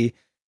XP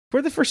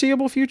for the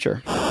foreseeable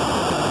future.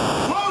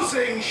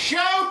 Closing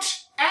shout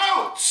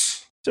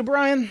outs. So,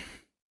 Brian,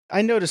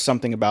 I noticed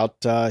something about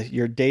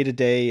your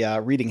day-to-day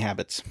reading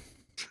habits.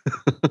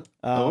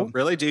 Oh,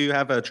 really? Do you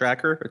have a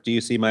tracker? Do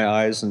you see my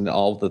eyes and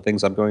all the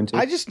things I'm going to?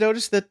 I just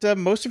noticed that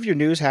most of your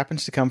news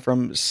happens to come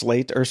from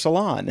Slate or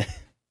Salon.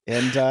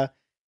 And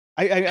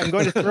I'm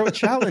going to throw a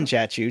challenge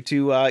at you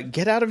to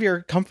get out of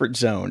your comfort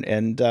zone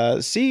and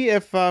see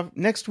if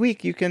next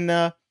week you can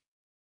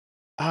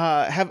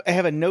have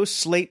a no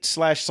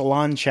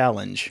Slate/Salon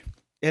challenge.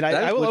 And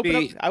I will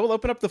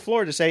open up the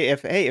floor to say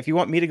if you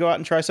want me to go out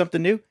and try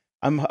something new,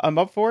 I'm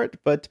up for it.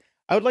 But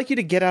I would like you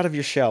to get out of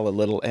your shell a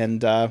little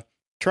and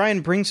try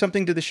and bring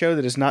something to the show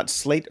that is not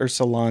Slate or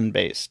Salon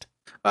based.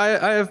 I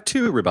have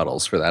two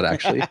rebuttals for that,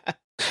 actually.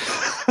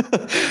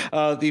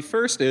 The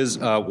first is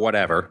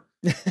whatever.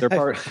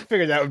 I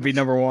figured that would be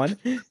number one.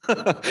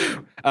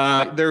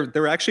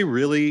 They're actually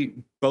really,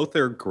 both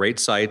are great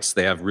sites.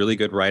 They have really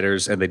good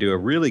writers, and they do a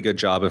really good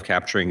job of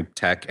capturing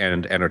tech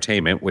and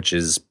entertainment, which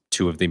is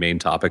two of the main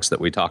topics that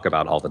we talk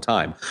about all the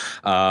time.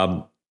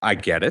 I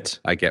get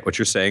it. I get what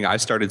you're saying. I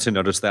started to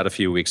notice that a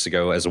few weeks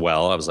ago as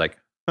well. I was like,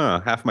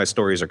 half my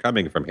stories are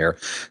coming from here.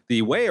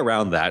 The way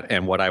around that,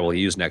 and what I will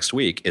use next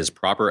week, is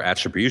proper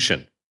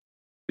attribution.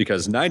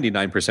 Because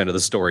 99% of the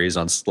stories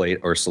on Slate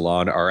or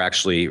Salon are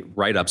actually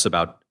write-ups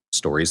about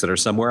stories that are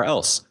somewhere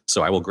else.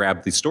 So I will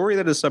grab the story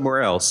that is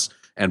somewhere else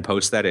and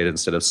post that in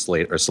instead of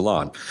Slate or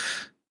Salon.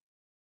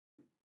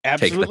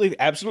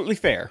 Absolutely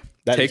fair.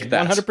 That is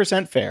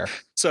 100% fair.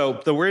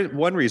 So the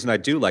one reason I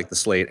do like the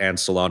Slate and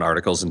Salon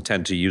articles and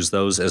tend to use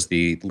those as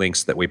the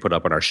links that we put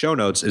up on our show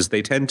notes is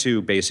they tend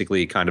to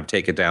basically kind of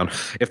take it down.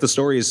 If the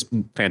story is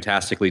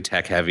fantastically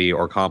tech heavy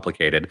or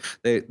complicated,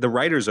 the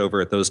writers over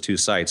at those two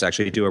sites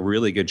actually do a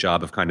really good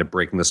job of kind of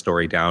breaking the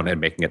story down and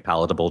making it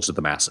palatable to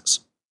the masses.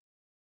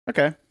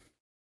 Okay.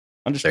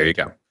 Understood. There you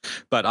go.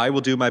 But I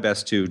will do my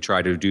best to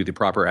try to do the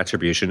proper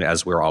attribution,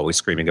 as we're always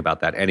screaming about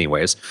that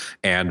anyways,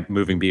 and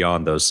moving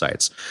beyond those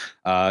sites.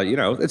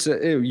 It's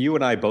you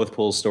and I both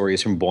pull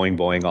stories from Boing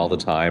Boing all the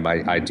time.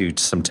 I do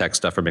some tech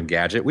stuff from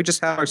Engadget. We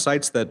just have our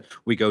sites that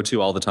we go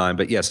to all the time.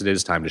 But yes, it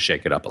is time to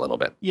shake it up a little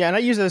bit. Yeah, and I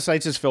use those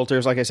sites as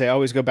filters. Like I say, I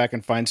always go back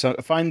and find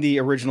the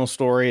original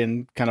story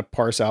and kind of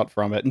parse out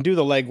from it and do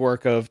the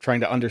legwork of trying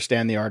to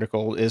understand the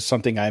article is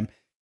something I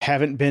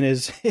haven't been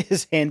as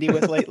handy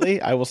with lately.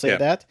 I will say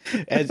that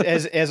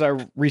as our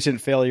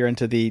recent failure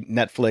into the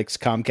Netflix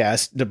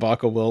Comcast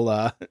debacle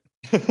will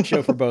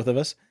show for both of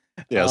us.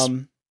 Yes.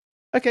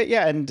 Okay.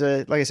 Yeah. And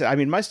like I said, I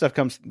mean, my stuff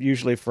comes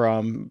usually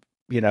from,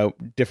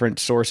 different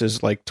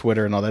sources like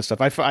Twitter and all that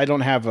stuff. I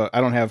don't have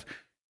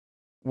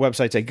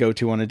websites I go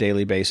to on a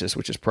daily basis,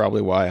 which is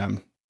probably why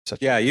I'm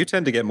you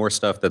tend to get more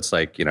stuff that's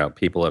like,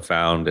 people have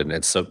found and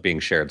it's being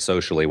shared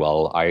socially.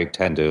 While I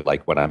tend to,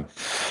 like, when I'm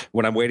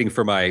waiting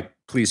for my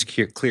please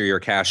clear your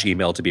cache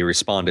email to be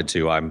responded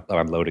to, I'm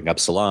loading up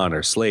Salon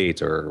or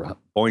Slate or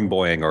Boing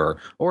Boing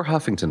or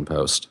Huffington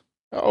Post.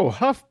 Oh,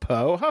 Huff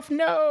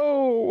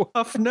no.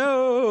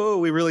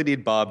 We really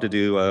need Bob to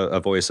do a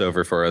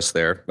voiceover for us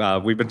there.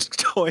 We've been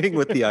toying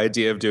with the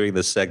idea of doing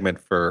this segment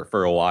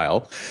for a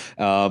while.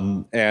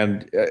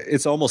 And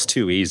it's almost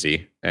too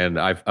easy. And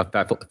I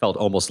felt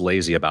almost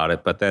lazy about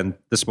it. But then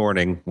this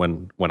morning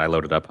when I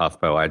loaded up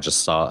HuffPo, I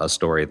just saw a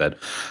story that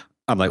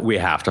I'm like, we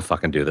have to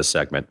fucking do this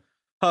segment.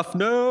 Huff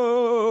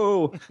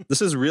no! This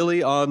is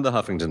really on the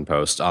Huffington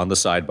Post on the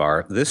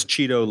sidebar. This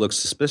Cheeto looks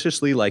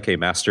suspiciously like a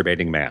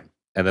masturbating man.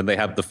 And then they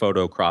have the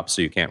photo cropped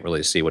so you can't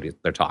really see what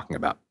they're talking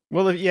about.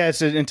 Well,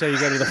 it's until you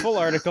go to the full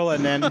article,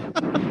 and then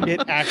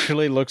it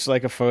actually looks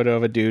like a photo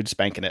of a dude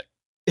spanking it.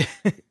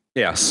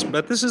 Yes,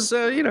 but this is,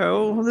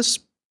 the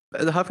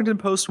Huffington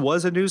Post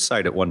was a news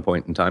site at one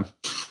point in time.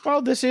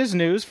 Well, this is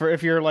news for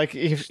if you're like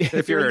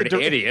if you're an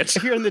idiot,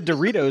 if you're in the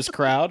Doritos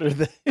crowd, or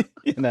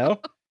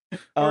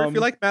or if you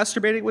like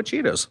masturbating with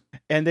Cheetos.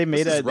 And they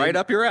made right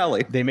up your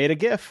alley. They made a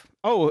GIF.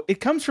 Oh,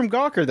 it comes from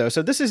Gawker though,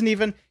 so this isn't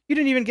even. You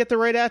didn't even get the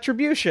right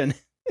attribution.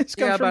 It's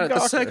comes from Gawker.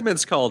 The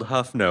segment's called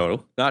Huff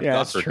No, not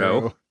Gawker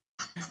No.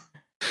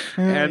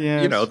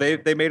 And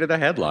they made it a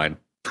headline.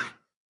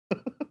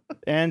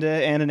 And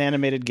an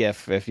animated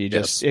GIF if you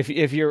just if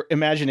your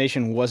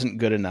imagination wasn't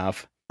good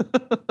enough.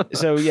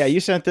 So yeah, you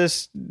sent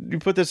this. You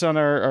put this on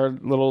our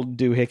little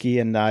doohickey,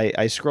 and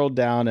I scrolled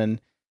down, and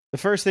the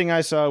first thing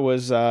I saw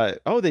was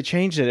they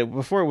changed it.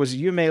 Before it was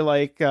you may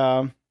like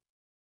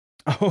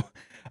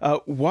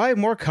why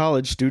more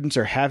college students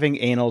are having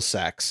anal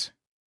sex.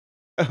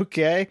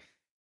 Okay,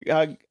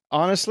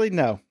 honestly,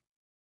 no,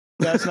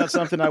 that's not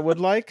something I would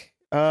like.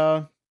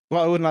 I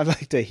would not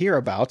like to hear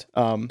about.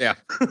 Yeah.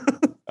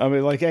 I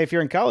mean, like, hey, if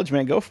you're in college,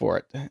 man, go for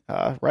it.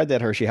 Ride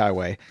that Hershey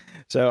Highway.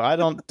 So I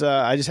don't,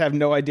 I just have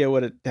no idea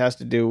what it has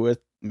to do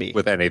with me.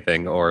 With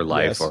anything or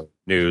life or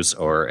news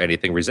or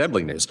anything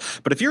resembling news.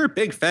 But if you're a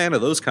big fan of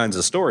those kinds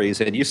of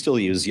stories and you still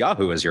use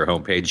Yahoo as your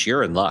homepage,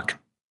 you're in luck.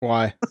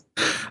 Why?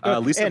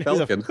 Lisa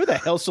Belkin. Who the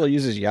hell still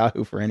uses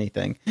Yahoo for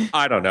anything?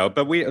 I don't know,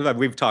 but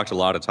we've talked a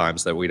lot of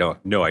times that we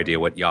no idea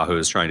what Yahoo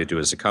is trying to do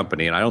as a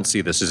company, and I don't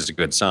see this as a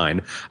good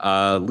sign.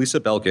 Lisa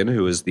Belkin,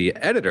 who is the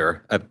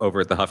editor over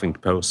at the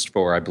Huffington Post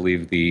for, I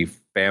believe, the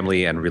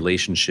family and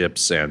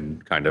relationships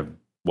and kind of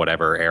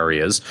whatever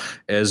areas,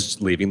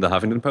 is leaving the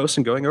Huffington Post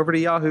and going over to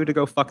Yahoo to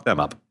go fuck them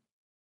up.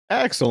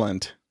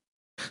 Excellent.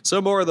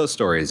 So more of those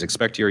stories.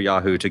 Expect your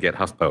Yahoo to get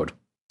HuffPo'd.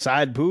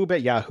 Side boob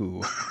at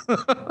Yahoo.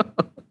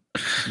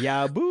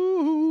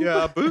 Yahoo.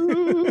 Yeah,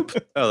 boop.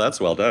 Oh, that's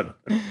well done.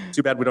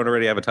 Too bad we don't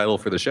already have a title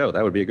for the show.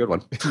 That would be a good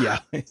one. Yeah.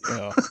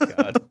 Oh,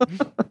 God.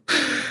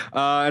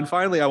 And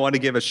finally, I want to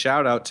give a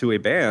shout out to a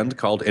band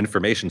called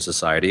Information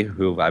Society,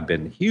 who I've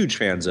been huge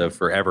fans of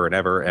forever and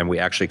ever. And we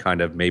actually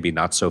kind of maybe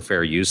not so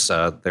fair use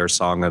their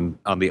song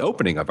on the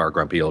opening of our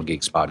Grumpy Old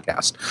Geeks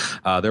podcast.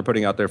 They're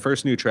putting out their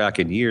first new track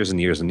in years and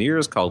years and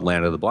years called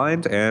Land of the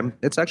Blind. And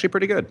it's actually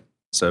pretty good.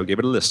 So give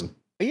it a listen.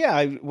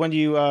 Yeah. When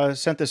you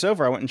sent this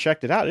over, I went and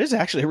checked it out. It is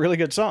actually a really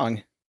good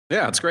song.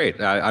 Yeah, it's great.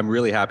 I'm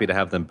really happy to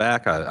have them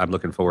back. I'm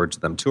looking forward to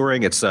them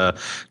touring. It's the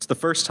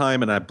first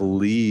time in, I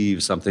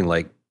believe, something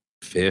like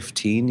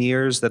 15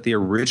 years that the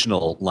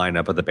original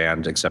lineup of the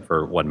band, except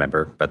for one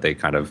member, but they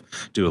kind of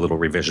do a little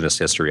revisionist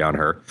history on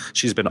her.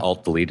 She's been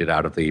alt-deleted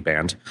out of the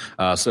band.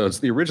 So it's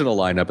the original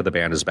lineup of the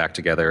band is back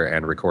together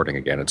and recording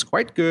again. It's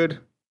quite good.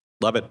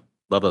 Love it.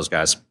 Love those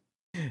guys.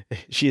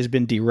 She has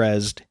been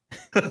derezzed.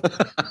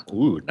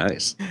 Ooh,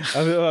 nice.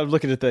 I'm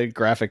looking at the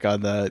graphic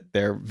on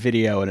their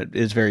video, and it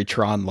is very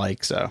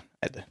Tron-like, so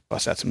I had to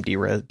bust out some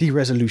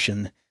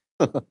de-resolution.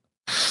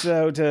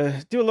 So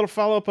to do a little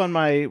follow-up on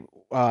my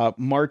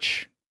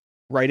March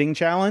writing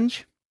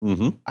challenge,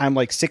 I'm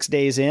like 6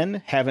 days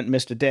in, haven't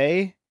missed a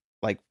day,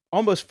 like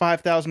almost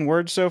 5,000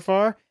 words so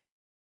far.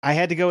 I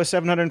had to go with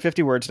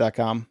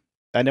 750words.com.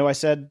 I know I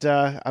said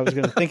I was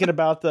thinking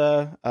about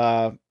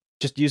the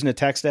just using a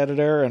text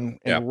editor and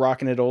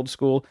rocking it old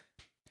school.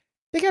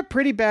 They got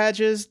pretty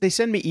badges. They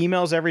send me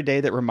emails every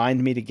day that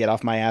remind me to get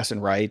off my ass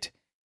and write.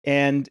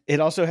 And it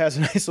also has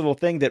a nice little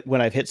thing that when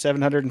I've hit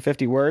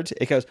 750 words,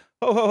 it goes,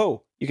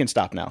 ho, you can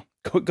stop now.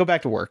 Go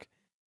back to work.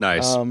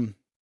 Nice.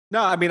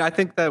 No, I mean, I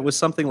think that with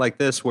something like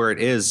this where it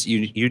is,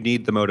 you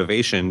need the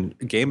motivation.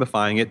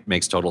 Gamifying it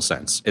makes total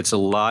sense. It's a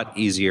lot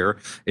easier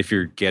if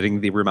you're getting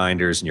the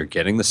reminders and you're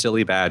getting the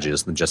silly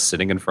badges than just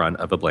sitting in front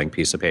of a blank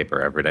piece of paper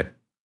every day.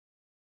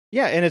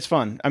 Yeah, and it's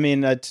fun. I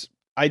mean,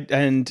 I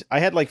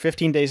had like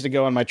 15 days to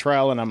go on my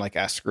trial, and I'm like,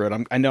 screw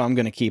it. I know I'm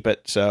going to keep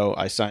it, so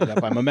I signed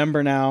up. I'm a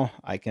member now.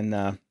 I can.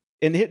 And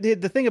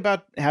the thing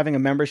about having a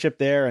membership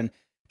there and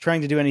trying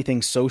to do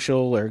anything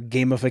social or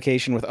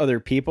gamification with other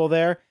people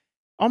there,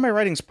 all my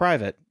writing's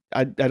private.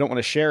 I don't want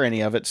to share any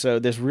of it, so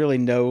there's really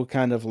no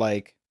kind of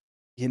like,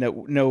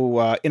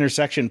 no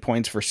intersection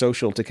points for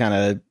social to kind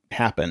of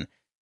happen.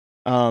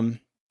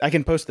 I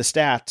can post the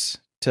stats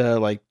to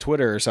like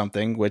Twitter or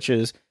something, which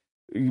is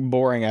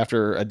boring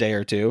after a day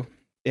or two,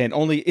 and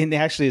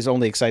actually is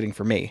only exciting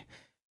for me.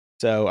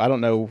 So I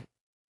don't know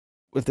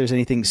if there's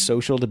anything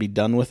social to be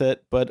done with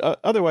it, but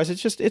otherwise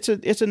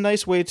it's a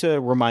nice way to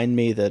remind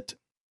me that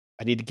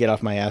I need to get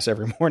off my ass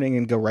every morning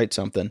and go write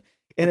something.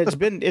 And it's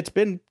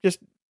been just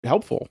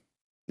helpful,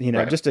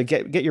 right. Just to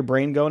get your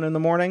brain going in the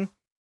morning.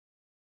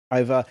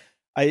 I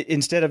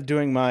instead of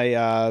doing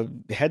my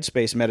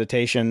Headspace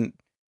meditation,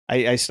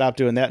 I stopped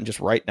doing that and just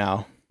write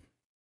now.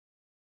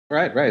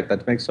 Right.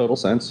 That makes total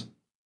sense.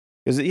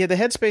 Because the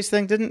Headspace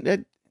thing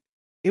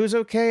it was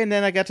okay, and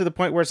then I got to the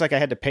point where it's like I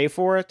had to pay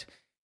for it,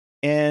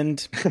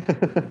 and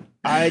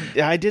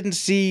I didn't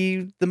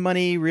see the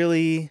money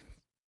really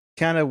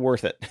kind of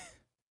worth it.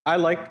 I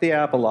liked the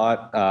app a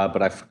lot,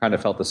 but I kind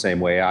of felt the same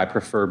way. I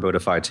prefer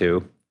Bodify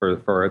 2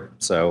 for it,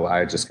 so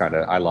I just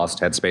I lost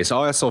Headspace.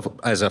 Also,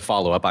 as a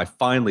follow-up, I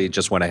finally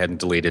just went ahead and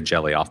deleted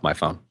Jelly off my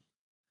phone.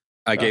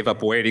 I gave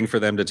up waiting for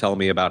them to tell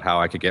me about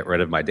how I could get rid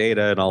of my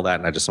data and all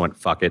that, and I just went,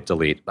 fuck it,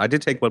 delete. I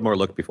did take one more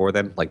look before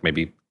then, like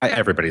maybe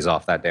everybody's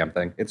off that damn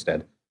thing. It's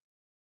dead.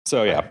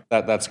 So yeah,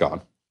 that's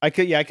gone. I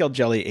killed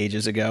Jelly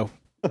ages ago.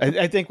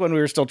 I think when we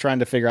were still trying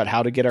to figure out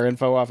how to get our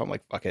info off, I'm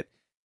like, fuck it.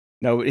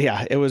 No,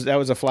 yeah, that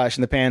was a flash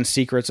in the pan.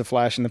 Secret's a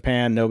flash in the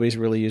pan. Nobody's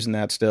really using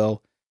that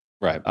still.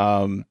 Right.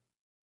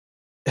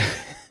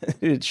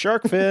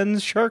 Shark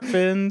fins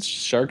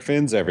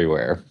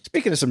everywhere.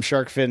 Speaking of some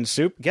shark fin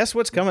soup, guess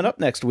what's coming up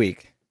next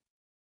week?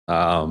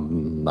 I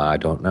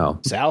don't know.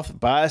 South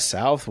by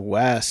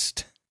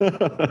Southwest.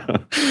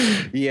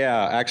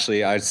 Yeah,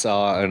 actually, I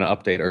saw an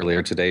update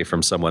earlier today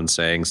from someone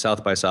saying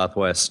South by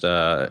Southwest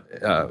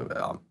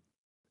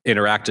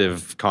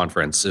interactive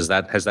conference. Has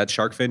that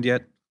shark finned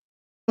yet?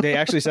 They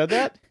actually said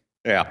that?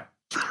 Yeah.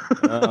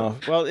 Oh,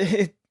 well,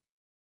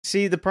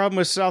 see, the problem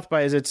with South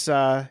by is it's,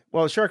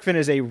 shark fin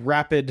is a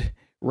rapid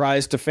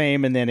rise to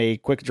fame and then a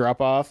quick drop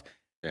off.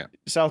 Yeah.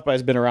 South by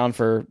has been around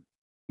for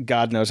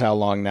God knows how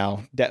long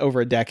now,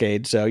 over a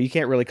decade. So you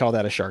can't really call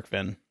that a shark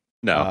fin.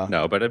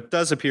 No, but it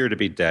does appear to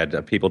be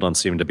dead. People don't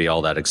seem to be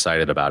all that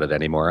excited about it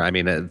anymore. I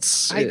mean, I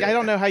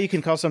don't know how you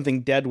can call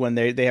something dead when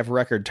they have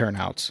record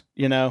turnouts.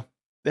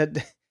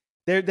 That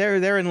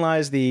therein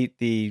lies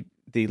the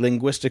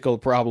linguistical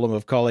problem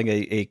of calling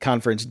a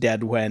conference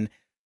dead when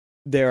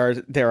there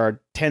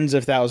are tens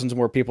of thousands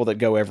more people that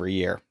go every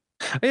year.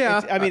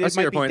 Yeah, I mean, it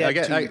might be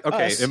dead to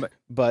us,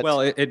 but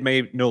it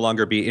may no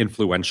longer be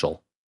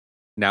influential.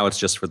 Now it's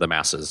just for the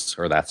masses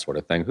or that sort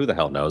of thing. Who the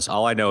hell knows?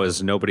 All I know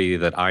is nobody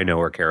that I know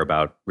or care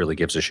about really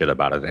gives a shit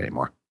about it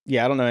anymore.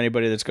 Yeah, I don't know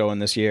anybody that's going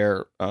this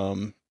year.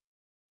 I've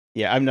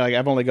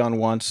only gone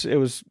once. It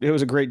was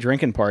a great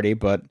drinking party,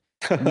 but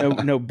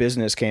no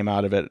business came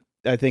out of it.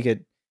 I think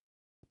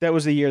that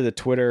was the year that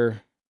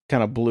Twitter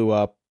kind of blew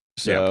up.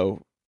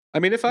 So, I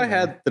mean, if I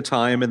had the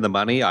time and the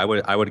money, I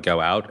would go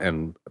out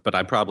but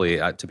I probably,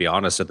 to be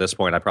honest, at this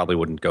point, I probably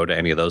wouldn't go to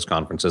any of those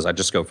conferences. I'd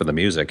just go for the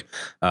music.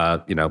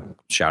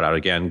 Shout out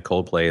again,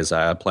 Coldplay is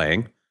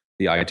playing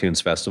the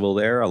iTunes Festival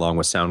there, along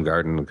with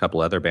Soundgarden and a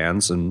couple other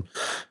bands, and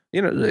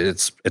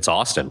it's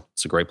Austin.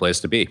 It's a great place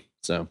to be.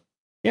 So.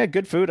 Yeah,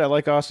 good food. I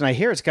like Austin. I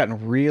hear it's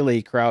gotten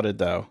really crowded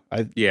though.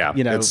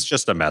 It's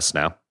just a mess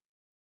now.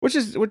 Which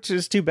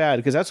is too bad,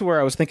 because that's where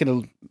I was thinking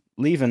of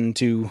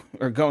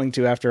going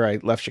to after I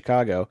left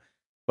Chicago,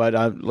 but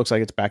looks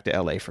like it's back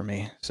to LA for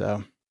me.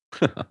 So,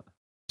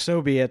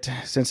 so be it.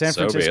 Since San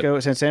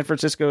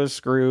Francisco is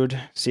screwed,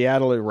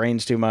 Seattle, it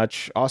rains too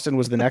much. Austin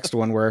was the next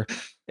one where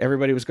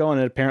everybody was going,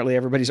 and apparently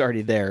everybody's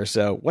already there.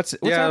 So what's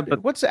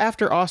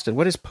after Austin?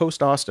 What is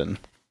post Austin?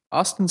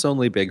 Austin's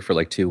only big for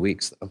like 2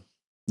 weeks though.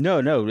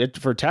 No,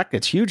 for tech,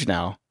 it's huge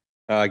now.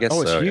 I guess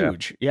it's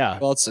huge. Yeah.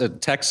 Well, it's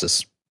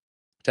Texas.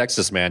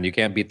 Texas, man, you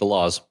can't beat the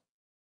laws.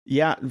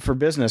 Yeah, for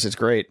business, it's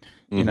great.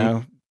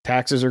 Mm-hmm.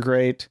 Taxes are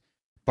great.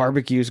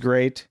 Barbecue's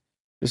great.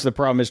 The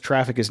problem is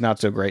traffic is not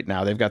so great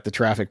now. They've got the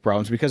traffic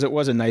problems because it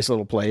was a nice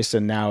little place,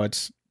 and now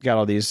it's got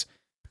all these.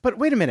 But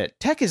wait a minute,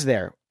 tech is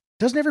there.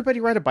 Doesn't everybody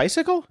ride a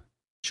bicycle?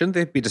 Shouldn't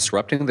they be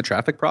disrupting the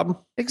traffic problem?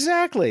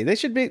 Exactly. They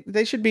should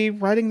be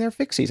riding their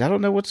fixies. I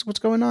don't know what's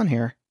going on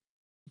here.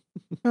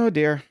 Oh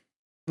dear.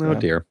 Oh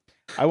dear.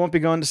 I won't be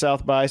going to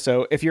South by,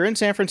 so if you're in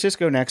San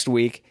Francisco next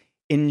week,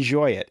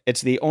 enjoy it.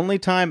 It's the only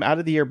time out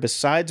of the year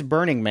besides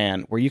Burning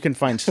Man where you can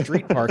find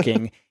street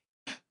parking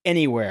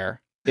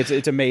anywhere.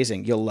 It's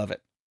amazing. You'll love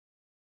it.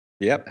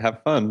 Yep.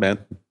 Have fun, man.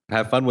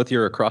 Have fun with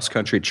your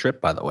cross-country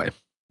trip, by the way.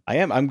 I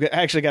am. I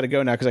actually got to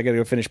go now because I got to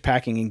go finish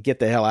packing and get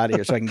the hell out of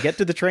here so I can get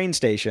to the train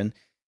station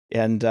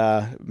and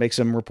make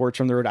some reports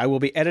from the road. I will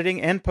be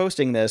editing and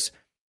posting this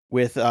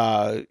with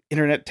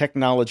internet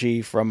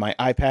technology from my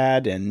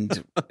iPad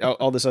and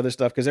all this other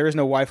stuff because there is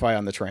no Wi-Fi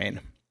on the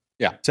train.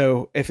 Yeah.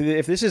 So if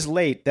this is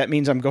late, that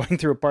means I'm going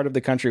through a part of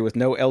the country with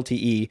no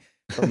LTE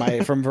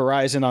from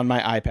Verizon on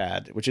my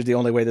iPad, which is the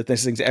only way that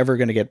this thing's ever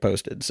going to get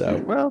posted.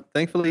 So well,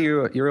 thankfully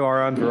you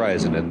are on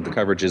Verizon and the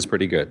coverage is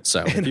pretty good.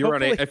 So if you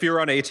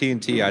were on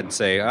AT&T, I'd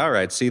say all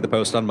right, see the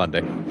post on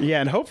Monday.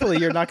 Yeah, and hopefully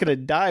you're not going to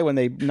die when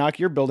they knock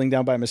your building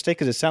down by mistake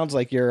because it sounds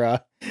like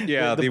you're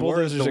the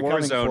bulldozers are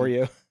coming for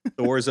you.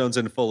 The war zone's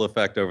in full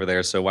effect over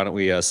there, so why don't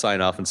we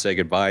sign off and say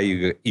goodbye?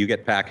 You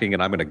get packing,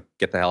 and I'm going to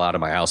get the hell out of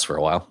my house for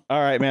a while.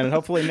 All right, man, and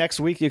hopefully next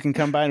week you can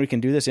come by and we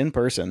can do this in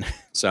person.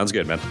 Sounds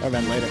good, man. All right,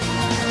 man, later.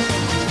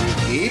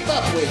 Keep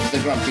up with the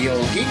Grumpy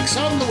Old Geeks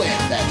on the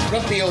web at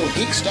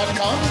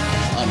grumpyoldgeeks.com,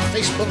 on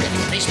Facebook at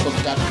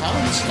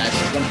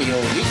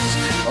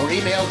facebook.com/grumpyoldgeeks, or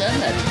email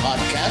them at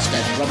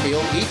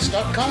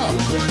podcast@grumpyoldgeeks.com.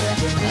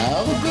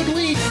 Have a good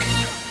week.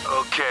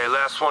 Okay,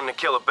 last one to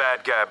kill a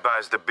bad guy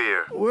buys the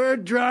beer. We're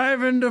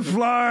driving to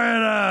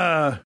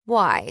Florida.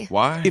 Why?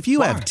 If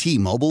you have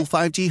T-Mobile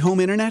 5G home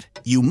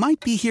internet, you might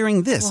be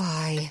hearing this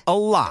a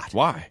lot.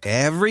 Why?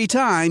 Every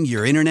time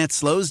your internet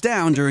slows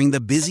down during the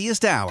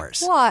busiest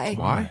hours.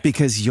 Why?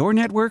 Because your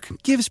network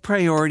gives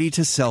priority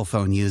to cell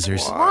phone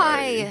users.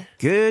 Why?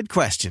 Good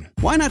question.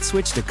 Why not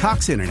switch to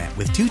Cox Internet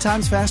with 2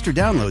 times faster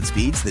download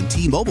speeds than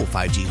T-Mobile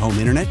 5G home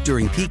internet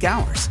during peak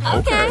hours?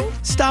 Okay.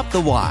 Stop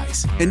the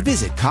whys and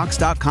visit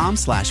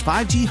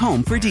cox.com/5G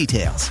home for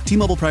details.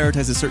 T-Mobile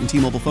prioritizes certain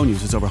T-Mobile phone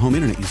users over home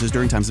internet users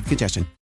during times of congestion.